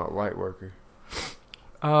she's talking about light worker.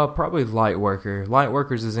 Probably light worker. Light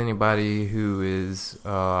workers is anybody who is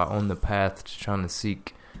on the path to trying to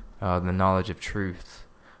seek the knowledge of truth.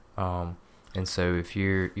 And so if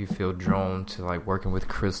you feel drawn to like working with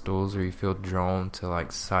crystals, or you feel drawn to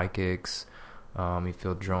like psychics, you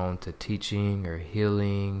feel drawn to teaching or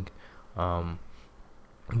healing,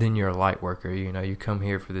 then you're a light worker. You know, you come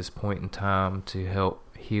here for this point in time to help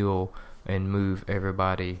heal and move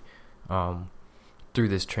everybody through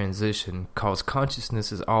this transition, because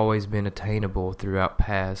consciousness has always been attainable throughout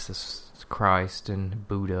past. Christ and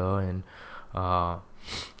Buddha and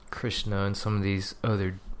Krishna and some of these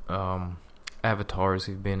other avatars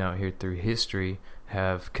who've been out here through history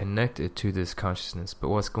have connected to this consciousness. But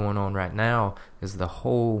what's going on right now is the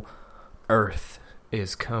whole earth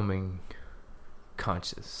is coming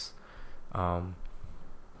conscious.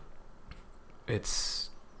 It's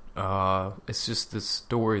just the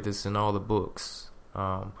story that's in all the books.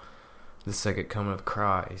 The second coming of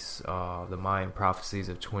Christ, the Mayan prophecies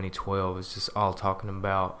of 2012 is just all talking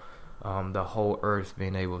about the whole earth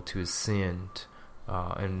being able to ascend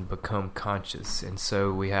and become conscious. And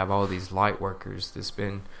so we have all these light workers that's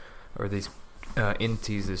been, or these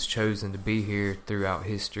entities that's chosen to be here throughout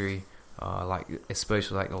history,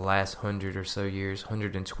 especially like the last 100 or so years.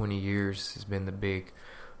 120 years has been the big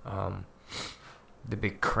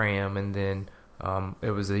cram, and then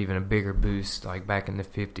it was even a bigger boost like back in the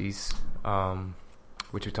 50s,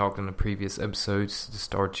 which we talked in the previous episodes. The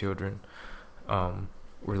Star Children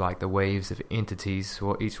were like the waves of entities.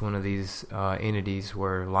 Well, each one of these entities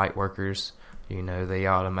were light workers, You know, they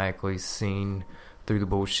automatically seen through the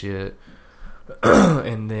bullshit,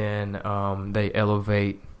 and then they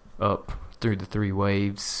elevate up through the three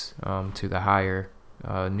waves to the higher,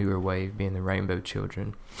 newer wave, being the rainbow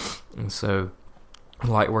children. And so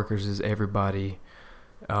light workers is everybody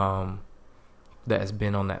that has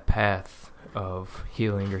been on that path of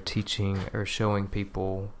healing or teaching or showing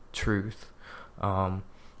people truth. And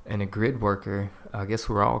a grid worker, I guess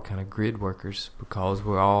we're all kind of grid workers, because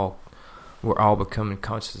we're all becoming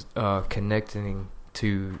conscious, connecting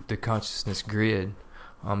to the consciousness grid.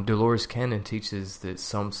 Dolores Cannon teaches that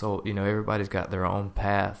some soul, everybody's got their own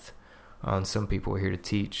path. Some people are here to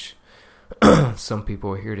teach. Some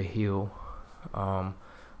people are here to heal.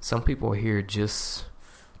 Some people are here just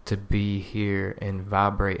to be here and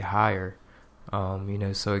vibrate higher.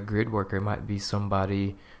 So a grid worker might be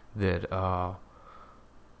somebody that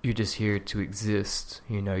you're just here to exist.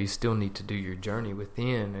 You still need to do your journey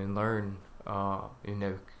within and learn,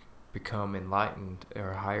 become enlightened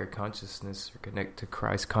or higher consciousness or connect to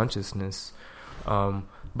Christ consciousness.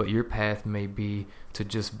 But your path may be to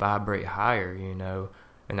just vibrate higher,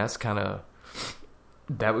 and that's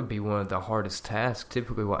that would be one of the hardest tasks.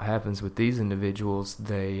 Typically what happens with these individuals,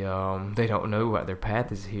 they don't know what their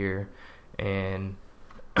path is here, and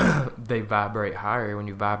they vibrate higher. When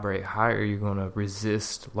you vibrate higher, you're going to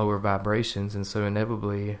resist lower vibrations, and so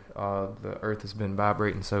inevitably the earth has been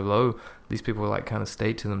vibrating so low, these people kind of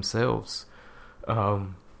stay to themselves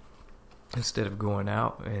instead of going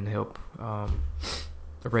out and help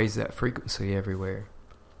raise that frequency everywhere.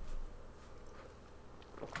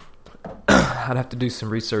 I'd have to do some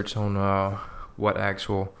research on what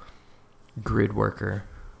actual grid worker,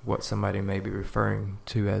 what somebody may be referring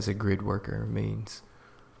to as a grid worker means.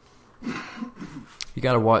 You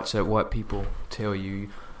got to watch at what people tell you.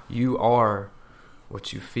 You are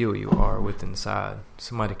what you feel you are with inside.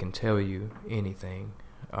 Somebody can tell you anything.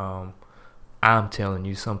 I'm telling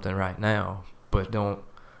you something right now, but don't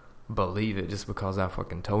believe it just because I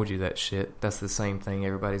fucking told you that shit. That's the same thing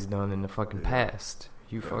everybody's done in the fucking past.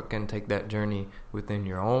 You fucking take that journey within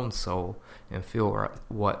your own soul and feel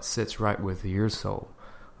what sits right with your soul.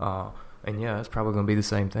 And yeah, it's probably going to be the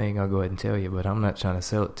same thing. I'll go ahead and tell you, but I'm not trying to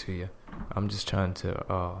sell it to you. I'm just trying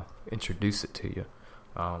to introduce it to you.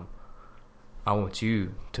 I want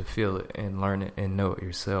you to feel it and learn it and know it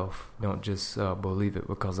yourself. Don't just believe it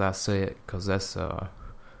because I say it, because that's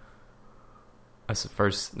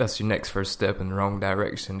your next first step in the wrong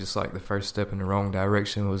direction. Just like the first step in the wrong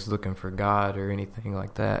direction was looking for God or anything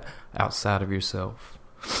like that outside of yourself.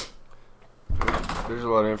 There's a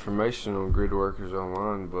lot of information on grid workers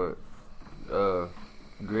online, but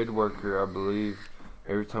grid worker, I believe,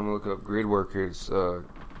 every time I look up grid worker, it's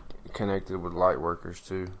connected with light workers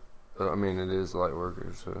too. It is light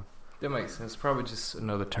workers. So that makes sense. Probably just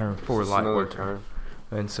another term for light worker.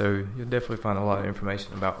 And so you'll definitely find a lot of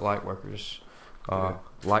information about light workers.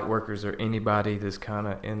 Light workers are anybody that's kind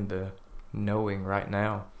of in the knowing right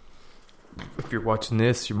now. If you're watching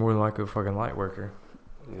this, you're more than likely a fucking light worker.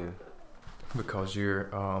 Yeah. Because you're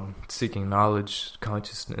seeking knowledge,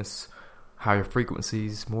 consciousness, higher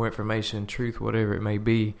frequencies, more information, truth, whatever it may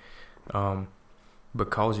be.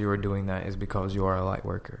 Because you are doing that is because you are a light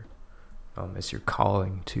worker. It's your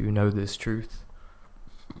calling to know this truth,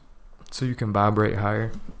 so you can vibrate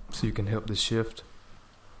higher, so you can help the shift,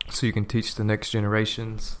 so you can teach the next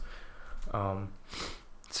generations, so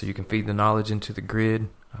you can feed the knowledge into the grid.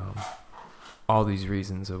 All these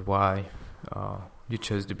reasons of why you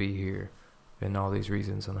chose to be here, and all these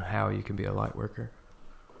reasons on how you can be a light worker.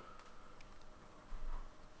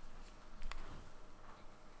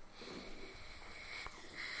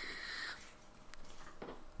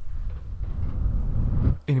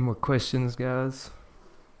 Any more questions, guys?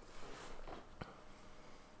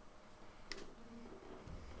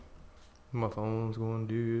 My phone's going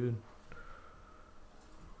good.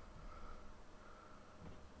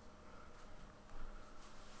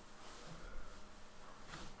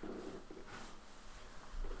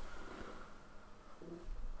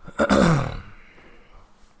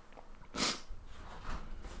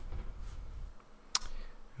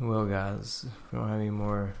 Well, guys, if we don't have any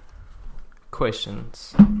more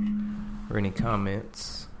questions or any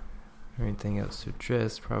comments or anything else to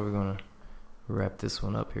address, probably going to wrap this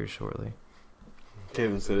one up here shortly.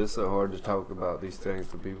 Kevin said it's so hard to talk about these things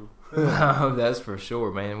to people. That's for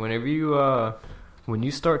sure, man. Whenever you when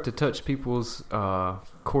you start to touch people's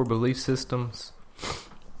core belief systems,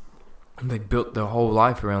 they built their whole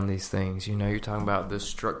life around these things. You're talking about the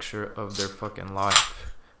structure of their fucking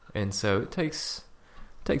life, and so it takes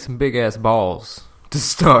some big ass balls to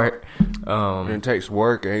start. And it takes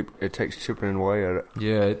work. It takes chipping away at it.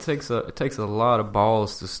 Yeah, it takes a lot of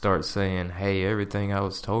balls to start saying, "Hey, everything I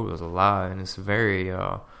was told was a lie," and it's very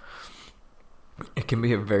it can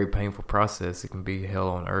be a very painful process. It can be hell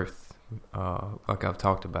on earth, like I've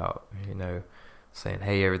talked about. Saying,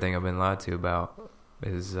 "Hey, everything I've been lied to about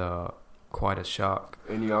is quite a shock."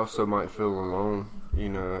 And you also might feel alone. You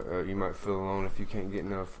might feel alone if you can't get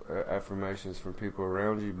enough affirmations from people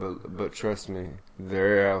around you. But trust me,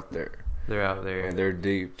 they're out there. They're out there, and they're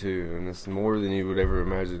deep too. And it's more than you would ever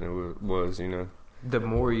imagine it was. The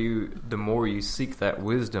more you seek that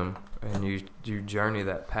wisdom and you journey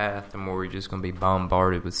that path, the more you're just going to be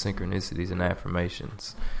bombarded with synchronicities and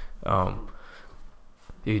affirmations.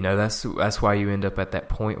 That's why you end up at that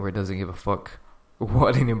point where it doesn't give a fuck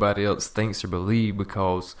what anybody else thinks or believe,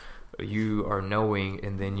 because you are knowing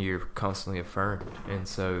and then you're constantly affirmed, and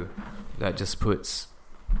so that just puts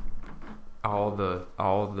all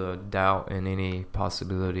the doubt and any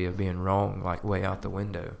possibility of being wrong like way out the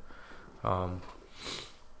window.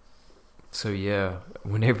 So yeah,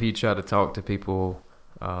 whenever you try to talk to people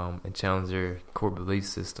and challenge their core belief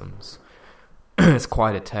systems, it's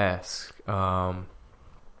quite a task.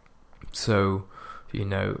 So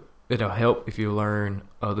it'll help if you learn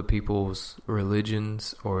other people's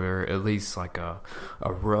religions, or at least like a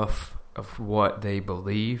rough of what they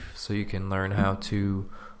believe, so you can learn how to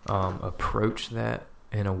approach that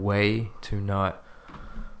in a way to not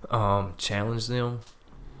challenge them.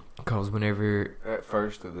 Because whenever, at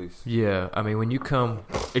first at least, yeah, I mean,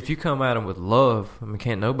 if you come at them with love, I mean,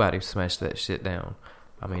 can't nobody smash that shit down.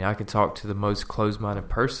 I mean, I can talk to the most closed-minded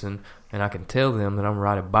person, and I can tell them that I'm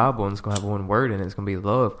writing a Bible and it's going to have one word in it. It's going to be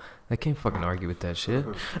love. They can't fucking argue with that shit.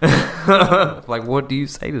 Like, what do you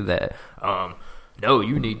say to that? No,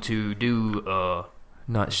 you need to do,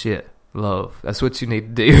 not shit, love. That's what you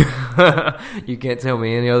need to do. You can't tell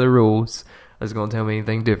me any other rules that's going to tell me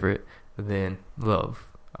anything different than love.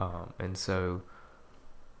 And so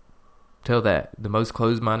tell that. The most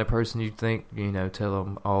closed-minded person you think, tell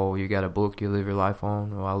them, oh, you got a book you live your life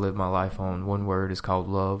on? Well, I live my life on one word. It's called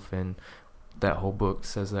love, and that whole book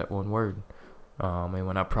says that one word. And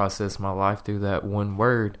when I process my life through that one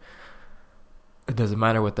word, it doesn't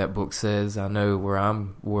matter what that book says. I know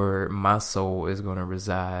where my soul is going to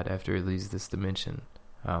reside after it leaves this dimension.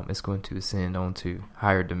 It's going to ascend onto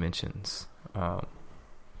higher dimensions.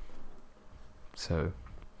 So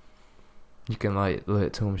you can let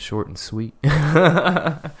it to them short and sweet.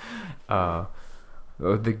 The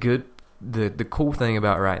cool thing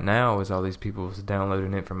about right now is all these people's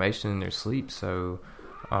downloading information in their sleep. So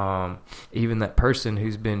even that person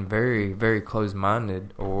who's been very, very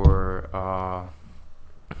close-minded or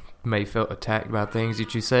may felt attacked by things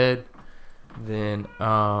that you said, then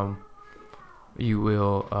you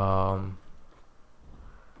will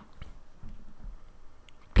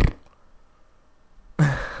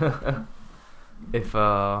if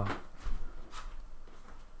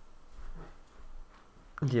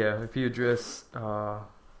you address the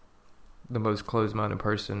most closed-minded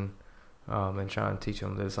person and try and teach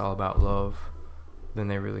them that it's all about love, then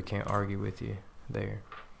they really can't argue with you there.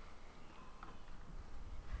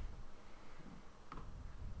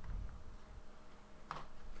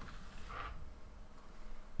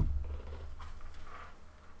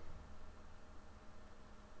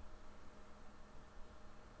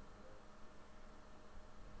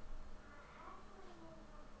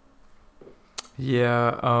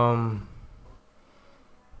 Yeah,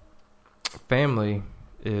 family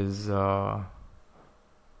is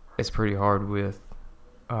it's pretty hard with,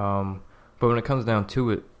 but when it comes down to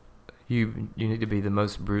it, you need to be the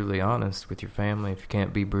most brutally honest with your family. If you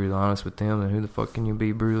can't be brutally honest with them, then who the fuck can you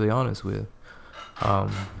be brutally honest with?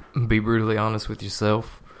 Be brutally honest with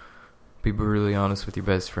yourself. Be brutally honest with your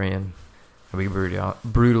best friend. And be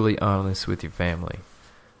brutally honest with your family.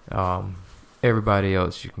 Everybody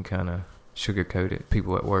else, you can kind of sugarcoat it.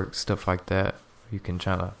 People at work, stuff like that. You can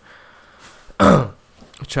try to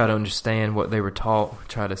understand what they were taught.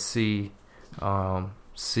 Try to see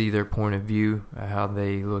their point of view, how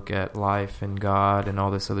they look at life and God and all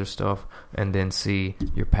this other stuff, and then see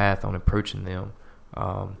your path on approaching them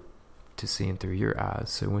to seeing through your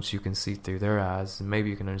eyes. So once you can see through their eyes, maybe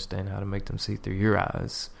you can understand how to make them see through your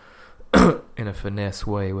eyes in a finesse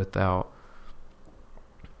way without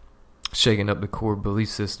shaking up the core belief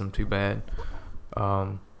system too bad.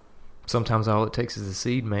 Sometimes all it takes is a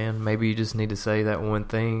seed, man. Maybe you just need to say that one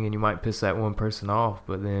thing and you might piss that one person off,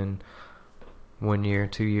 but then 1 year,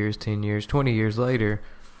 2 years, 10 years, 20 years later,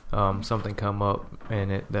 something come up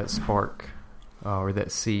and that spark or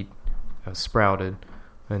that seed sprouted,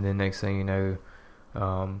 and then next thing you know,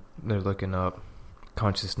 they're looking up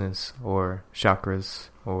consciousness or chakras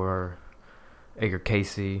or Edgar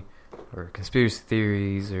Casey or conspiracy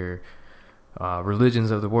theories or religions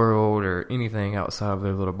of the world or anything outside of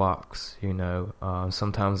their little box.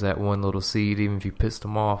 Sometimes that one little seed, even if you pissed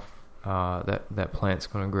them off, that plant's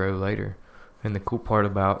going to grow later. And the cool part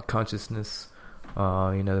about consciousness,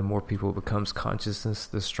 the more people it becomes consciousness,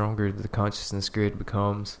 the stronger the consciousness grid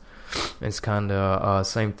becomes. It's kind of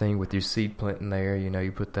same thing with your seed planting there.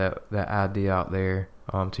 You put that idea out there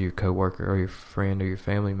to your coworker or your friend or your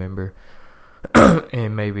family member,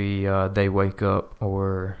 and maybe they wake up,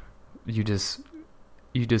 or you just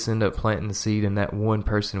end up planting the seed, and that one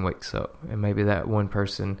person wakes up, and maybe that one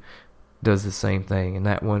person does the same thing, and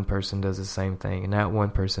that one person does the same thing, and that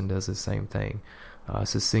one person does the same thing.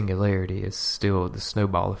 It's a singularity. It's still the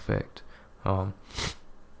snowball effect.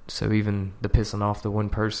 So even the pissing off the one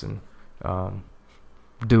person,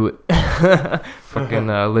 do it. Fucking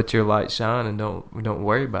let your light shine, and don't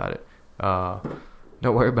worry about it.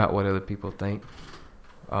 Don't worry about what other people think.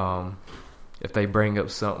 If they bring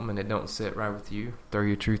up something and it don't sit right with you, throw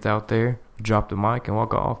your truth out there, drop the mic, and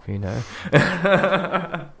walk off. You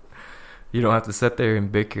don't have to sit there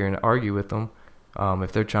and bicker and argue with them.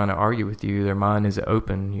 If they're trying to argue with you, their mind is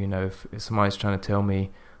open. If somebody's trying to tell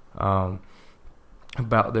me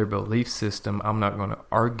about their belief system, I'm not going to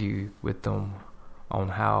argue with them on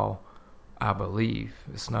how I believe.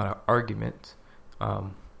 It's not an argument.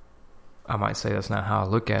 I might say that's not how I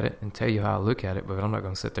look at it and tell you how I look at it, but I'm not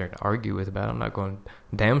going to sit there and argue with about it. I'm not going,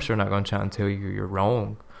 damn sure not going to try and tell you you're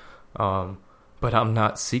wrong. But I'm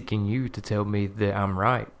not seeking you to tell me that I'm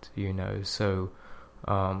right, So,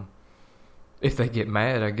 if they get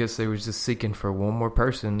mad, I guess they were just seeking for one more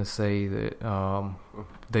person to say that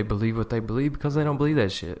they believe what they believe, because they don't believe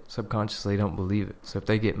that shit. Subconsciously, they don't believe it. So if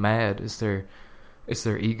they get mad, it's their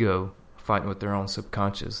ego fighting with their own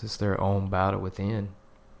subconscious. It's their own battle within.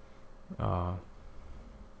 To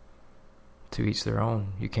each their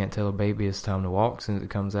own. You can't tell a baby it's time to walk as soon as it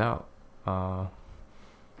comes out.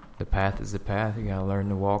 The path is the path. You gotta learn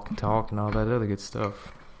to walk and talk and all that other good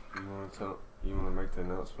stuff. You want to make the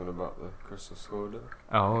announcement about the Crystal Skull Day?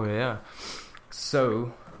 Oh yeah.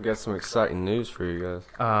 So we got some exciting news for you guys.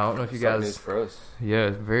 I don't know if you guys. News for us.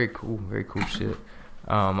 Yeah, very cool shit.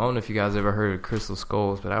 I don't know if you guys ever heard of crystal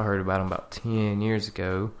skulls, but I heard about them about 10 years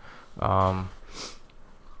ago.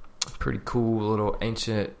 Pretty cool little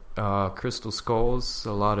ancient crystal skulls.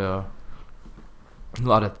 A lot of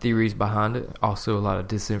theories behind it. Also a lot of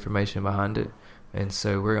disinformation behind it. And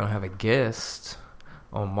so we're gonna have a guest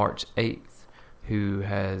on March 8th who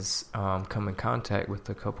has come in contact with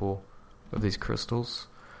a couple of these crystals.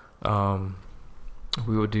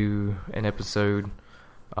 We will do an episode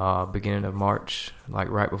beginning of March, like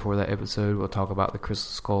right before that episode. We'll talk about the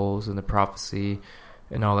crystal skulls and the prophecy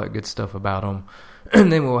and all that good stuff about them.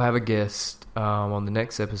 And then we'll have a guest on the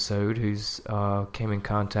next episode who's came in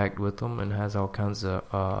contact with them and has all kinds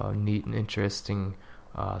of neat and interesting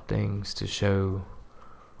things to show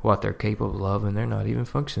what they're capable of, and they're not even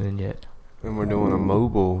functioning yet. And we're doing a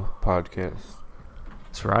mobile podcast.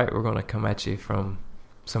 That's right. We're going to come at you from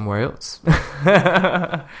somewhere else. So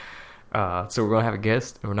we're going to have a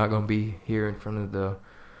guest, and we're not going to be here in front of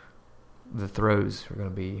the throws. We're going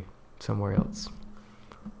to be somewhere else.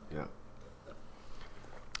 Yeah.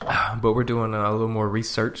 But we're doing a little more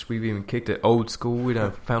research. We've even kicked it old school. We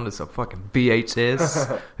done found us a fucking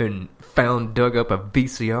VHS and dug up a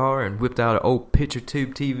VCR and whipped out an old picture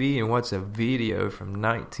tube TV and watched a video from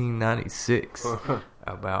 1996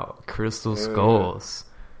 about crystal skulls,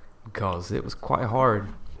 because it was quite hard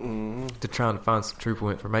to try and find some truthful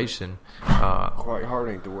information. Quite hard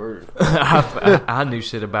ain't the word. I knew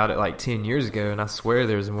shit about it like 10 years ago, and I swear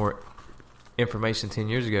there's more information 10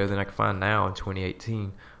 years ago than I can find now in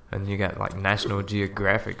 2018. And you got like National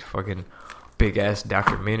Geographic fucking big ass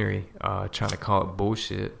documentary trying to call it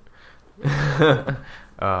bullshit. And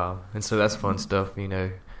so that's fun stuff,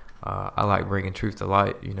 I like bringing truth to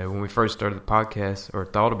light. When we first started the podcast or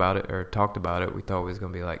thought about it or talked about it, we thought it was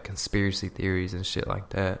going to be like conspiracy theories and shit like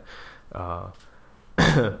that.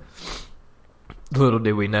 Little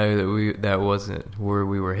did we know that wasn't where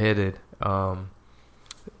we were headed.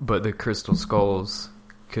 But the crystal skulls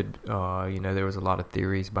could, there was a lot of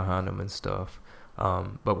theories behind them and stuff.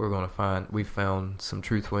 But we found some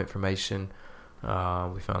truthful information. We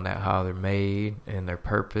found out how they're made and their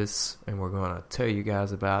purpose, and we're going to tell you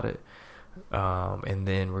guys about it. And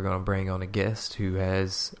then we're going to bring on a guest who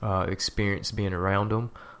has experience being around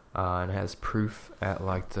them and has proof at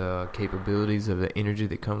like the capabilities of the energy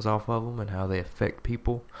that comes off of them and how they affect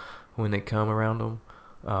people when they come around them.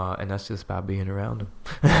 And that's just by being around them.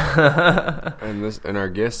 And our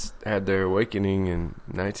guests had their awakening in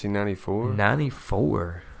 1994.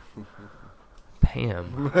 94.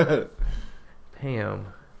 Pam.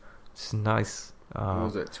 It's nice. What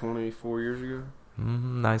was that, 24 years ago?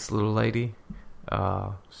 Nice little lady.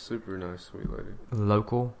 Super nice, sweet lady.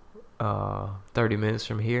 Local. 30 minutes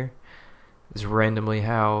from here. It was random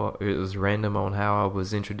on how I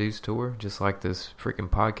was introduced to her, just like this freaking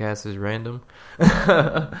podcast is random.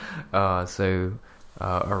 So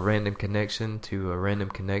a random connection to a random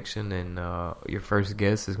connection, and your first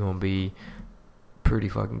guest is going to be pretty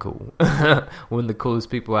fucking cool. One of the coolest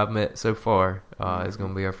people I've met so far is going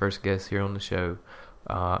to be our first guest here on the show.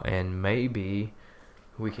 And maybe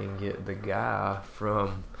we can get the guy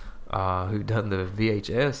from who done the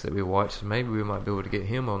VHS that we watched. Maybe we might be able to get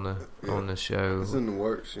him on the show. It's in the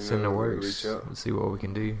works. It's in the works. Let's see what we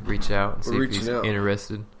can do. Reach out and see if he's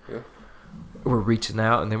interested. Yeah. We're reaching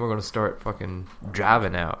out, and then we're going to start fucking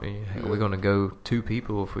driving out. We're going to go 2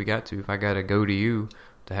 people if we got to. If I got to go to you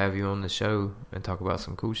to have you on the show and talk about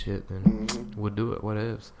some cool shit, then we'll do it. What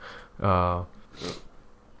else?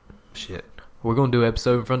 Shit. We're going to do an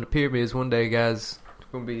episode from the pyramids one day, guys.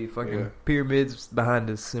 It's going to be fucking pyramids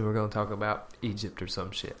behind us, and we're going to talk about Egypt or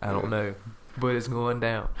some shit. I don't know. But it's going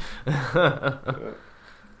down.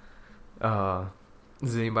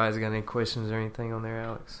 Does anybody got any questions or anything on there,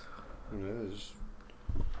 Alex? Yeah,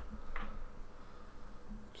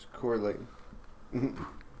 just correlating.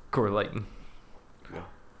 Correlating.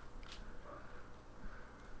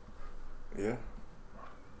 Yeah.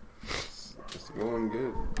 It's going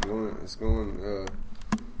good.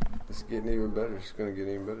 It's getting even better. It's going to get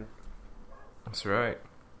even better. That's right.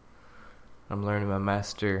 I'm learning my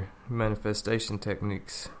master manifestation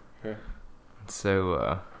techniques. Yeah.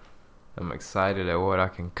 So, I'm excited at what I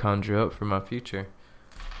can conjure up for my future.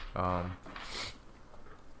 And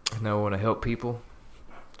I want to help people.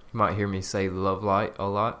 You might hear me say love light a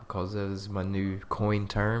lot because that is my new coin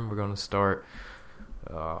term. We're going to start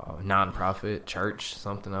non-profit, church,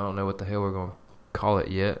 something. I don't know what the hell we're going to call it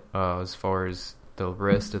yet as far as the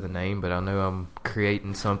rest of the name, but I know I'm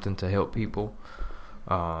creating something to help people.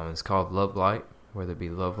 It's called Love Light, whether it be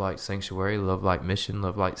Love Light Sanctuary, Love Light Mission,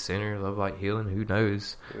 Love Light Center, Love Light Healing, who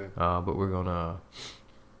knows. But we're going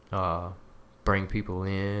to bring people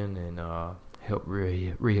in and help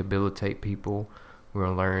rehabilitate people. We're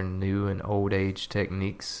going to learn new and old age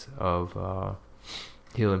techniques of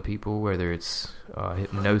healing people, whether it's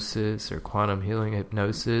hypnosis or quantum healing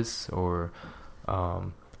hypnosis or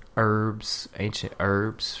ancient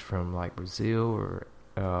herbs from like Brazil or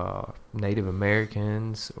Native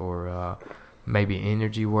Americans, or maybe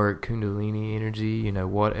energy work, Kundalini energy,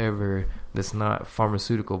 whatever that's not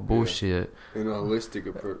pharmaceutical bullshit. In a holistic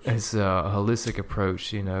approach. It's a holistic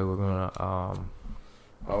approach, we're going to...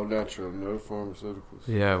 all natural, no pharmaceuticals.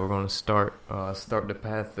 Yeah, we're going to start the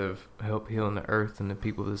path of help healing the earth and the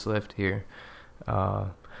people that's left here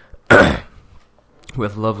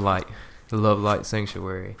with Love Light, the Love Light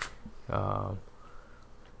Sanctuary. So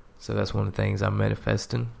that's one of the things I'm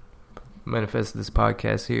manifesting this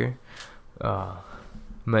podcast here,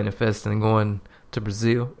 manifesting going to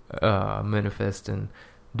Brazil, manifesting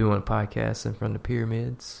doing podcasts in front of the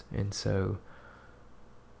pyramids, and so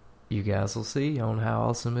you guys will see on how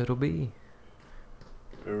awesome it'll be.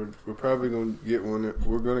 We're probably going to get one.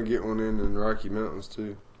 We're going to get one in the Rocky Mountains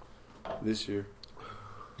too this year.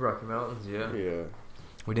 Rocky Mountains, yeah. Yeah.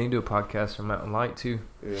 We need to do a podcast from Mountain Light too.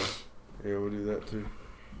 Yeah, we'll do that too.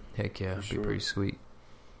 Heck yeah, it'd be pretty sweet.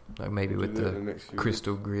 Like maybe we'll with the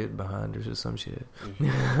crystal grid behind us or some shit.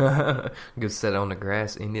 Go sit on the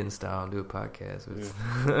grass Indian style and do a podcast.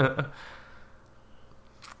 Yeah.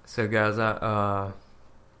 So guys, I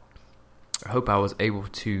hope I was able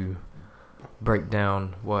to break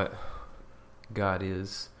down what God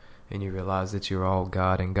is, and you realize that you're all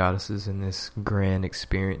God and goddesses in this grand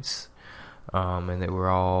experience, and that we're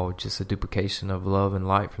all just a duplication of love and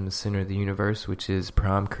light from the center of the universe, which is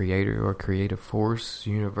prime creator or creative force,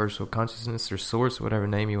 universal consciousness or source, whatever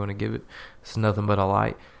name you want to give it. It's nothing but a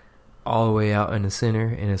light all the way out in the center,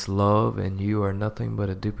 and it's love, and you are nothing but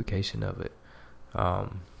a duplication of it.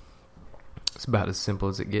 It's about as simple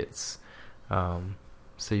as it gets. So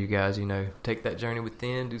you guys, take that journey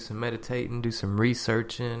within, do some meditating, do some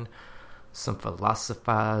researching, some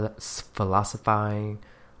philosophizing,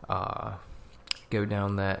 go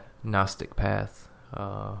down that Gnostic path,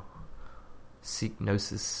 seek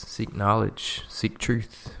gnosis, seek knowledge, seek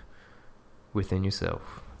truth within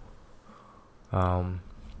yourself. I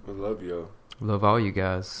love y'all. Love all you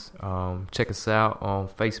guys. Check us out on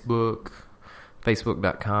Facebook,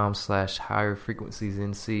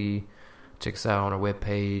 facebook.com/higherfrequenciesnc, check us out on our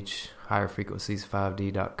webpage,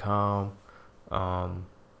 higherfrequencies5d.com.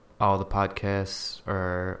 All the podcasts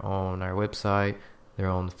are on our website. They're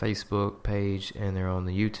on the Facebook page and they're on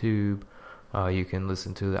the YouTube. You can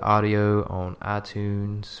listen to the audio on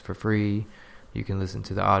iTunes for free. You can listen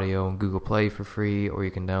to the audio on Google Play for free, or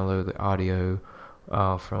you can download the audio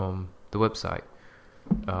from the website.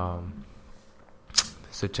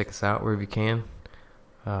 So check us out wherever you can.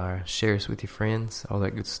 Share us with your friends, all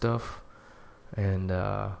that good stuff. And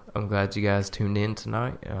I'm glad you guys tuned in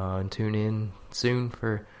tonight, and tune in soon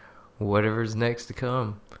for whatever's next to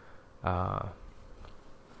come.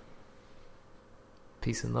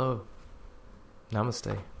 Peace and love.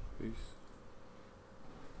 Namaste. Peace.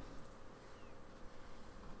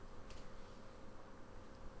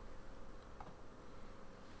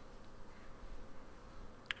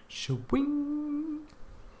 Shwing.